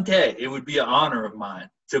 One day, it would be an honor of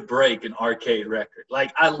mine to break an arcade record.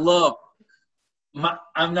 Like, I'm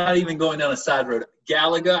not even going down a side road.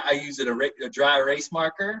 Galaga, I use a dry erase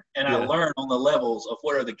marker, and I learn on the levels of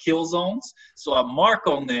what are the kill zones. So I mark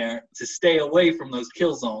on there to stay away from those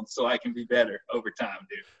kill zones so I can be better over time,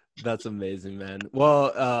 dude. That's amazing, man.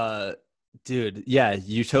 Well, dude, yeah,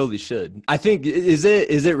 you totally should. I think, is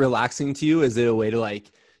it relaxing to you? Is it a way to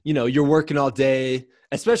like, you're working all day,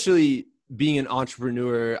 especially being an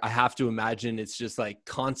entrepreneur? I have to imagine it's just like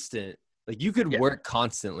constant. Like you could work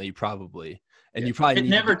constantly probably. And you probably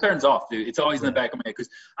never turns off, dude. It's always in the back of my head because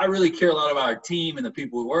I really care a lot about our team and the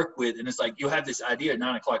people we work with. And it's like you'll have this idea at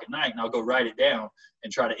 9 o'clock at night, and I'll go write it down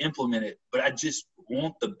and try to implement it. But I just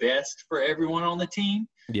want the best for everyone on the team.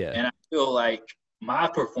 Yeah. And I feel like my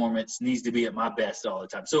performance needs to be at my best all the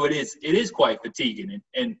time. So it is quite fatiguing.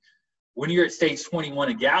 And when you're at stage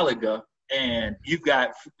 21 at Galaga, and you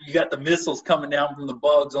got the missiles coming down from the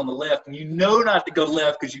bugs on the left, and you know not to go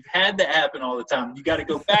left because you've had that happen all the time. You got to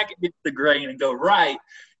go back against the grain and go right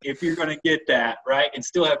if you're going to get that, right, and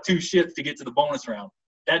still have 2 ships to get to the bonus round.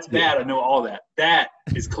 That's bad. I know all that. That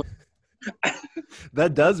is clear.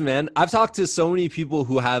 That does, man. I've talked to so many people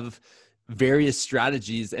who have various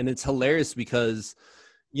strategies, and it's hilarious because,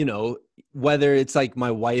 whether it's like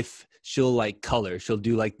my wife, she'll like color. She'll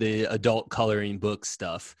do like the adult coloring book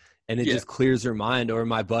stuff. And it just clears her mind. Or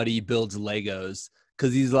my buddy builds Legos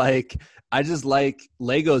because he's like, I just like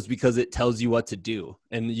Legos because it tells you what to do.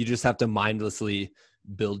 And you just have to mindlessly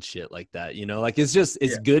build shit like that. Like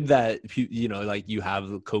it's good that, like you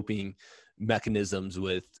have coping mechanisms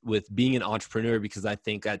with being an entrepreneur, because I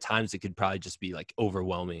think at times it could probably just be like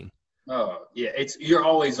overwhelming. Oh, yeah. You're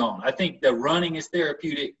always on. I think the running is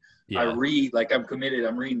therapeutic. I read, like I'm committed.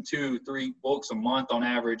 I'm reading 2-3 books a month on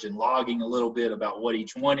average and logging a little bit about what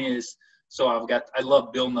each one is. So I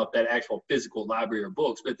love building up that actual physical library of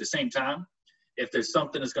books. But at the same time, if there's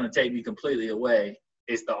something that's going to take me completely away,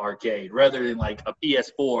 it's the arcade rather than like a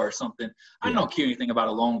PS4 or something. I don't care anything about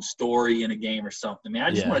a long story in a game or something. Man,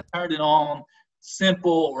 I just want to turn it on,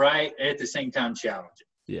 simple, right? And at the same time, challenging.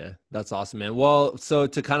 Yeah, that's awesome, man. Well, so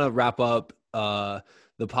to kind of wrap up the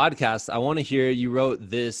podcast, I want to hear, you wrote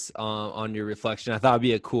this on your reflection. I thought it'd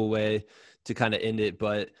be a cool way to kind of end it,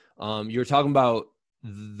 but you were talking about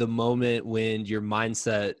the moment when your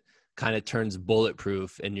mindset kind of turns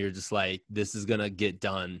bulletproof and you're just like, this is going to get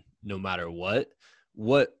done no matter what.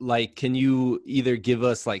 Like, can you either give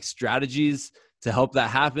us like strategies to help that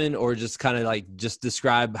happen, or just kind of like just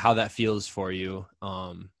describe how that feels for you?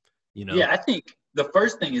 Yeah, I think the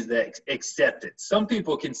first thing is that acceptance. Some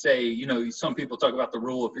people can say, some people talk about the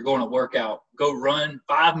rule, if you're going to work out, go run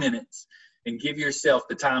 5 minutes and give yourself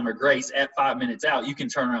the time or grace at 5 minutes out. You can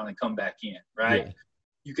turn around and come back in, right? Yeah.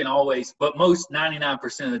 You can always, but most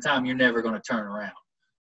 99% of the time, you're never going to turn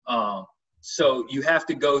around. So you have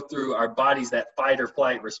to go through our bodies, that fight or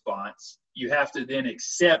flight response. You have to then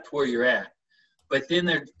accept where you're at. But then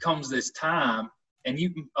there comes this time, and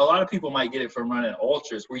a lot of people might get it from running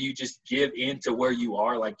ultras, where you just give in to where you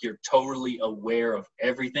are, like you're totally aware of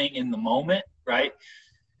everything in the moment, right?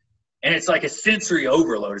 And it's like a sensory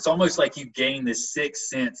overload. It's almost like you gain this sixth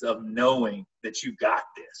sense of knowing that you got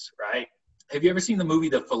this, right? Have you ever seen the movie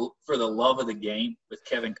For the Love of the Game with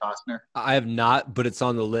Kevin Costner? I have not, but it's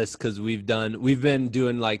on the list because we've been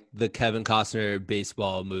doing like the Kevin Costner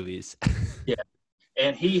baseball movies. Yeah.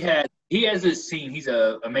 And he has this scene. He's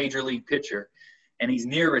a major league pitcher, and he's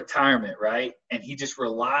near retirement, right? And he just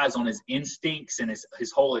relies on his instincts and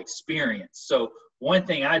his whole experience. So one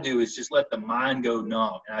thing I do is just let the mind go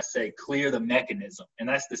numb, and I say, clear the mechanism. And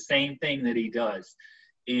that's the same thing that he does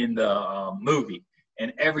in the movie.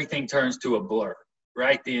 And everything turns to a blur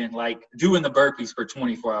right then, like doing the burpees for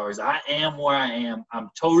 24 hours. I am where I am. I'm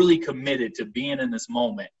totally committed to being in this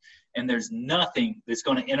moment. And there's nothing that's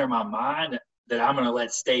going to enter my mind that I'm going to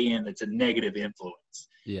let stay in that's a negative influence.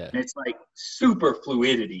 Yeah. And it's like super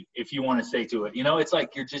fluidity, if you want to say to it. It's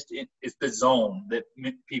like you're just it's the zone that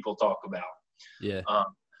people talk about. Yeah.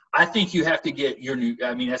 I think you have to get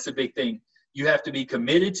that's a big thing. You have to be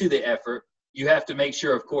committed to the effort. You have to make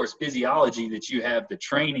sure, of course, physiology, that you have the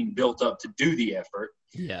training built up to do the effort.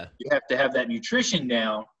 Yeah. You have to have that nutrition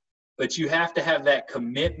down, but you have to have that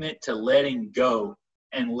commitment to letting go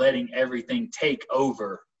and letting everything take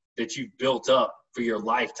over that you've built up for your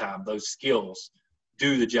lifetime, those skills,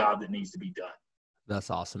 do the job that needs to be done. That's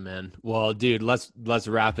awesome, man. Well, dude, let's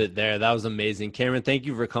wrap it there. That was amazing. Cameron, thank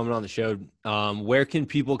you for coming on the show. Where can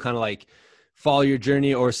people kind of like follow your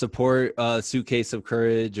journey or support Suitcase of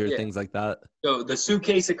Courage or things like that? So the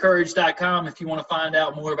suitcaseofcourage.com if you want to find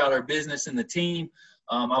out more about our business and the team.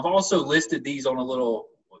 I've also listed these on a little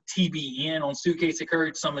TBN on Suitcase of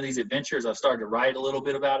Courage. Some of these adventures, I've started to write a little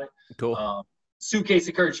bit about it. Cool. Suitcase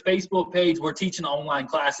of Courage Facebook page. We're teaching online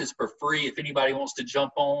classes for free if anybody wants to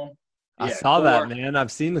jump on. I saw that, man.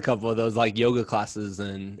 I've seen a couple of those like yoga classes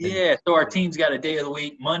and so our team's got a day of the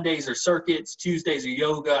week. Mondays are circuits, Tuesdays are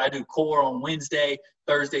yoga. I do core on Wednesday,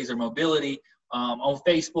 Thursdays are mobility. On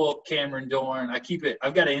Facebook, Cameron Dorn.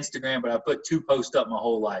 I've got an Instagram, but I put 2 posts up my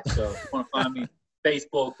whole life. So if you want to find me,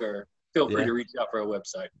 Facebook, or feel free to reach out for our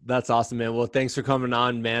website. That's awesome, man. Well, thanks for coming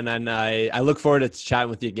on, man. And I look forward to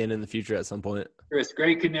chatting with you again in the future at some point. Chris,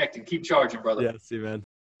 great connecting. Keep charging, brother. Yeah, see you, man.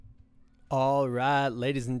 All right,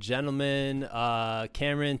 ladies and gentlemen,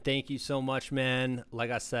 Cameron, thank you so much, man. Like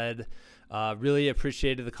I said, really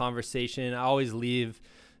appreciated the conversation. I always leave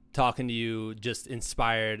talking to you just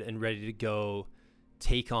inspired and ready to go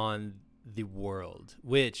take on the world,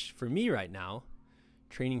 which for me right now,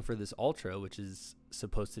 training for this ultra, which is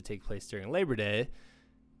supposed to take place during Labor Day,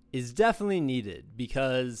 is definitely needed,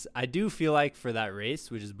 because I do feel like for that race,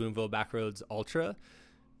 which is Boonville Backroads Ultra,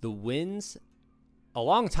 the wins a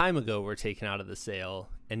long time ago were taken out of the sail,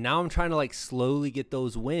 and now I'm trying to like slowly get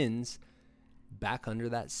those wins back under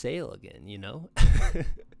that sail again,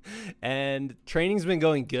 and training's been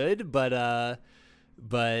going good, but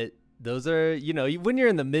those are, when you're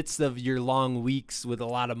in the midst of your long weeks with a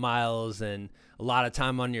lot of miles and a lot of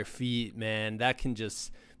time on your feet, man, that can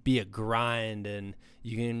just be a grind, and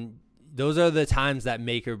those are the times that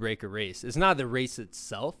make or break a race. It's not the race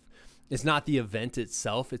itself. It's not the event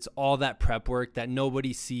itself. It's all that prep work that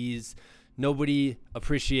nobody sees, nobody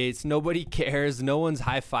appreciates, nobody cares. No one's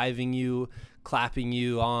high-fiving you, clapping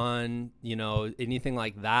you on, anything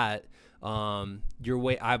like that.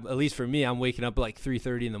 At least for me, I'm waking up at like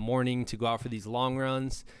 3:30 in the morning to go out for these long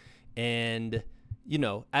runs. And you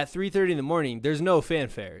know, at 3:30 in the morning, there's no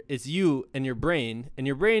fanfare. It's you and your brain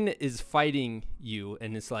is fighting you,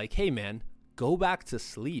 and it's like, hey man, go back to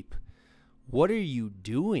sleep. What are you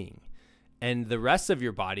doing? And the rest of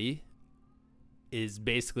your body is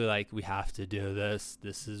basically like, we have to do this.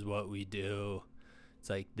 This is what we do. It's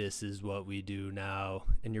like, this is what we do now.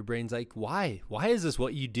 And your brain's like, why? Why is this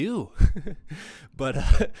what you do? But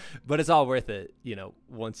it's all worth it, you know,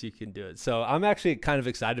 once you can do it. So I'm actually kind of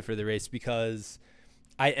excited for the race because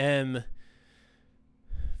I am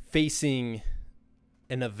facing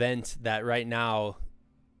an event that right now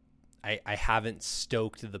I haven't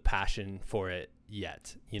stoked the passion for it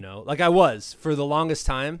yet, you know, like I was for the longest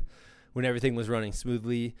time when everything was running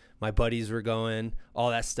smoothly, my buddies were going, all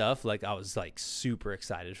that stuff. Like I was like super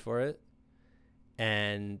excited for it.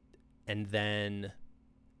 And then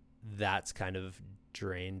that's kind of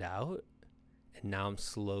drained out. And now I'm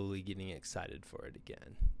slowly getting excited for it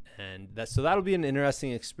again. And so that'll be an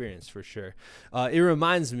interesting experience for sure. It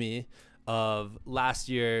reminds me of last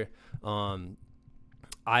year,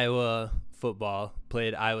 Iowa football,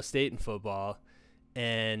 played Iowa State in football,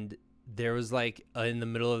 and there was like in the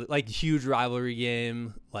middle of like huge rivalry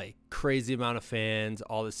game, like crazy amount of fans,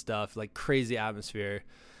 all this stuff, like crazy atmosphere.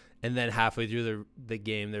 And then halfway through the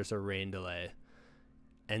game, there's a rain delay.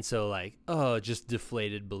 And so like, just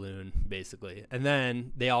deflated balloon basically. And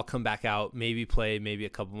then they all come back out, maybe play, maybe a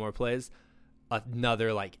couple more plays,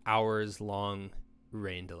 another like hours long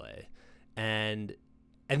rain delay.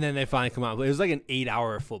 And then they finally come out. It was like an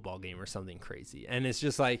 8-hour football game or something crazy. And it's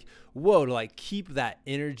just like, whoa, to like keep that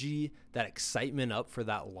energy, that excitement up for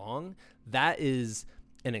that long, that is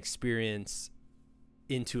an experience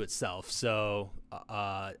into itself. So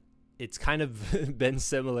it's kind of been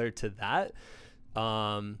similar to that.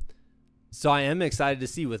 So I am excited to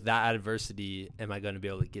see with that adversity, am I going to be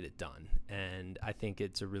able to get it done? And I think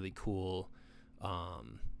it's a really cool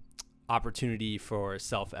opportunity for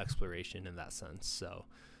self-exploration in that sense. So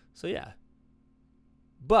yeah.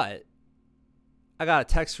 But I got a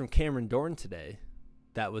text from Cameron Dorn today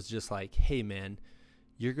that was just like, hey man,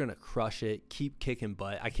 you're going to crush it. Keep kicking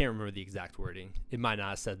butt. I can't remember the exact wording. It might not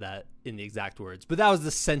have said that in the exact words, but that was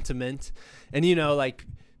the sentiment. And you know, like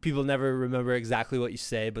people never remember exactly what you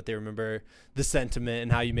say, but they remember the sentiment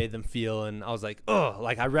and how you made them feel. And I was like,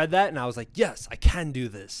 like I read that and I was like, yes, I can do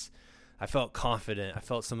this. I felt confident. I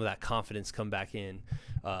felt some of that confidence come back in.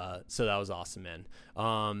 So that was awesome, man.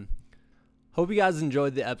 Hope you guys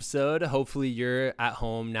enjoyed the episode. Hopefully you're at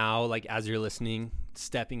home now, like as you're listening,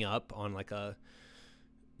 stepping up on like a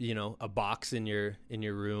box in your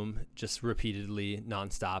room, just repeatedly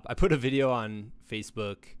nonstop. I put a video on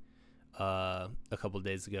Facebook a couple of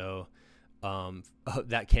days ago.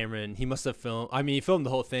 That Cameron, he must have he filmed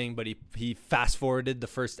the whole thing, but he fast forwarded the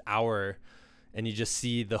first hour. And you just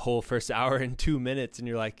see the whole first hour in 2 minutes, and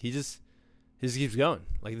you're like, he just keeps going.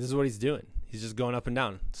 Like, this is what he's doing. He's just going up and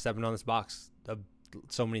down, stepping on this box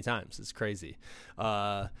so many times. It's crazy.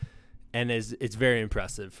 And it's very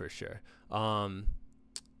impressive for sure.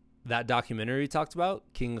 That documentary we talked about,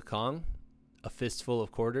 King of Kong, A Fistful of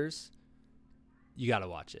Quarters, you got to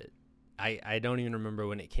watch it. I don't even remember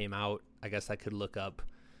when it came out. I guess I could look up,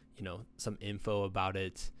 some info about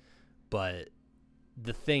it, but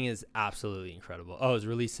the thing is absolutely incredible. Oh, it was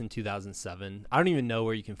released in 2007. I don't even know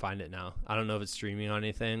where you can find it now. I don't know if it's streaming on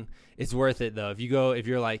anything. It's worth it though. If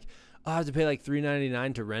you're like, I have to pay like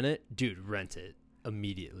 $3.99 to rent it, dude, rent it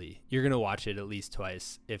immediately. You're going to watch it at least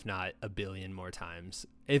twice, if not a billion more times.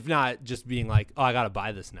 If not just being like, I got to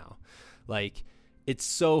buy this now. Like, it's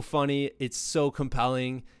so funny. It's so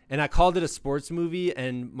compelling. And I called it a sports movie,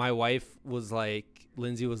 and my wife was like,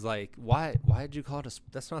 Lindsay was like, why did you call it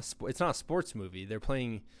that's not it's not a sports movie. They're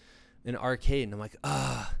playing an arcade. And I'm like,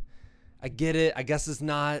 I get it. I guess it's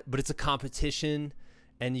not, but it's a competition,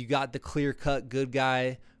 and you got the clear-cut good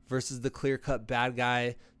guy versus the clear-cut bad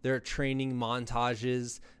guy. There are training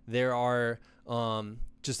montages. There are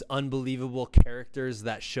just unbelievable characters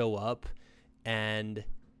that show up, and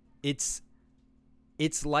it's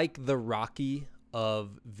like the Rocky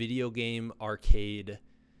of video game arcade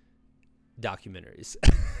documentaries.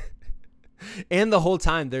 And the whole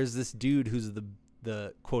time there's this dude who's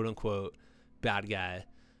the quote unquote bad guy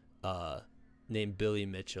named Billy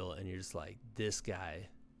Mitchell, and you're just like, this guy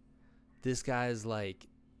is like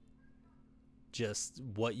just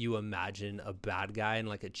what you imagine a bad guy in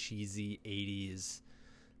like a cheesy 80s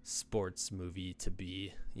sports movie to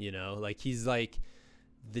be, like he's like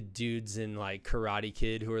the dudes in like Karate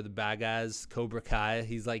Kid who are the bad guys, Cobra Kai.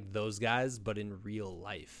 He's like those guys, but in real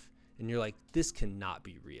life. And you're like, this cannot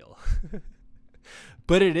be real.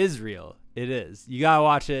 But it is real. It is. You got to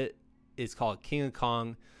watch it. It's called King of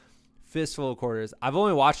Kong, fistful of quarters. I've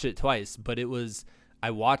only watched it twice, but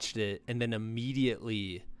I watched it and then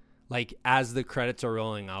immediately, like as the credits are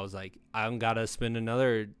rolling, I was like, I'm gotta spend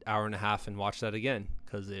another hour and a half and watch that again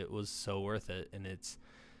because it was so worth it and it's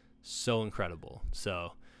so incredible.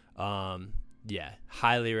 So, yeah,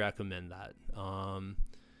 highly recommend that.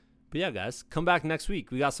 But yeah, guys, come back next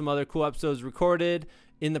week. We got some other cool episodes recorded.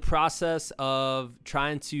 In the process of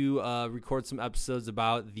trying to record some episodes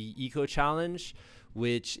about the Eco Challenge,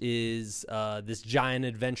 which is this giant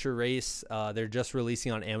adventure race. They're just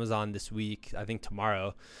releasing on Amazon this week, I think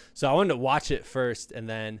tomorrow. So I wanted to watch it first, and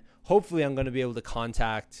then hopefully I'm going to be able to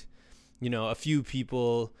contact, a few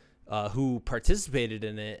people who participated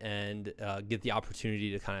in it and get the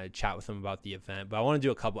opportunity to kind of chat with them about the event. But I want to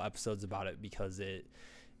do a couple episodes about it because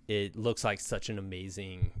it looks like such an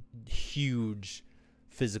amazing, huge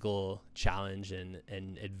physical challenge and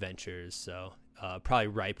adventures. So probably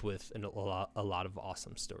ripe with a lot of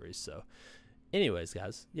awesome stories. So anyways,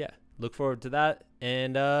 guys, yeah, look forward to that.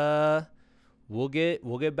 And we'll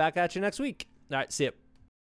get back at you next week. All right, see ya.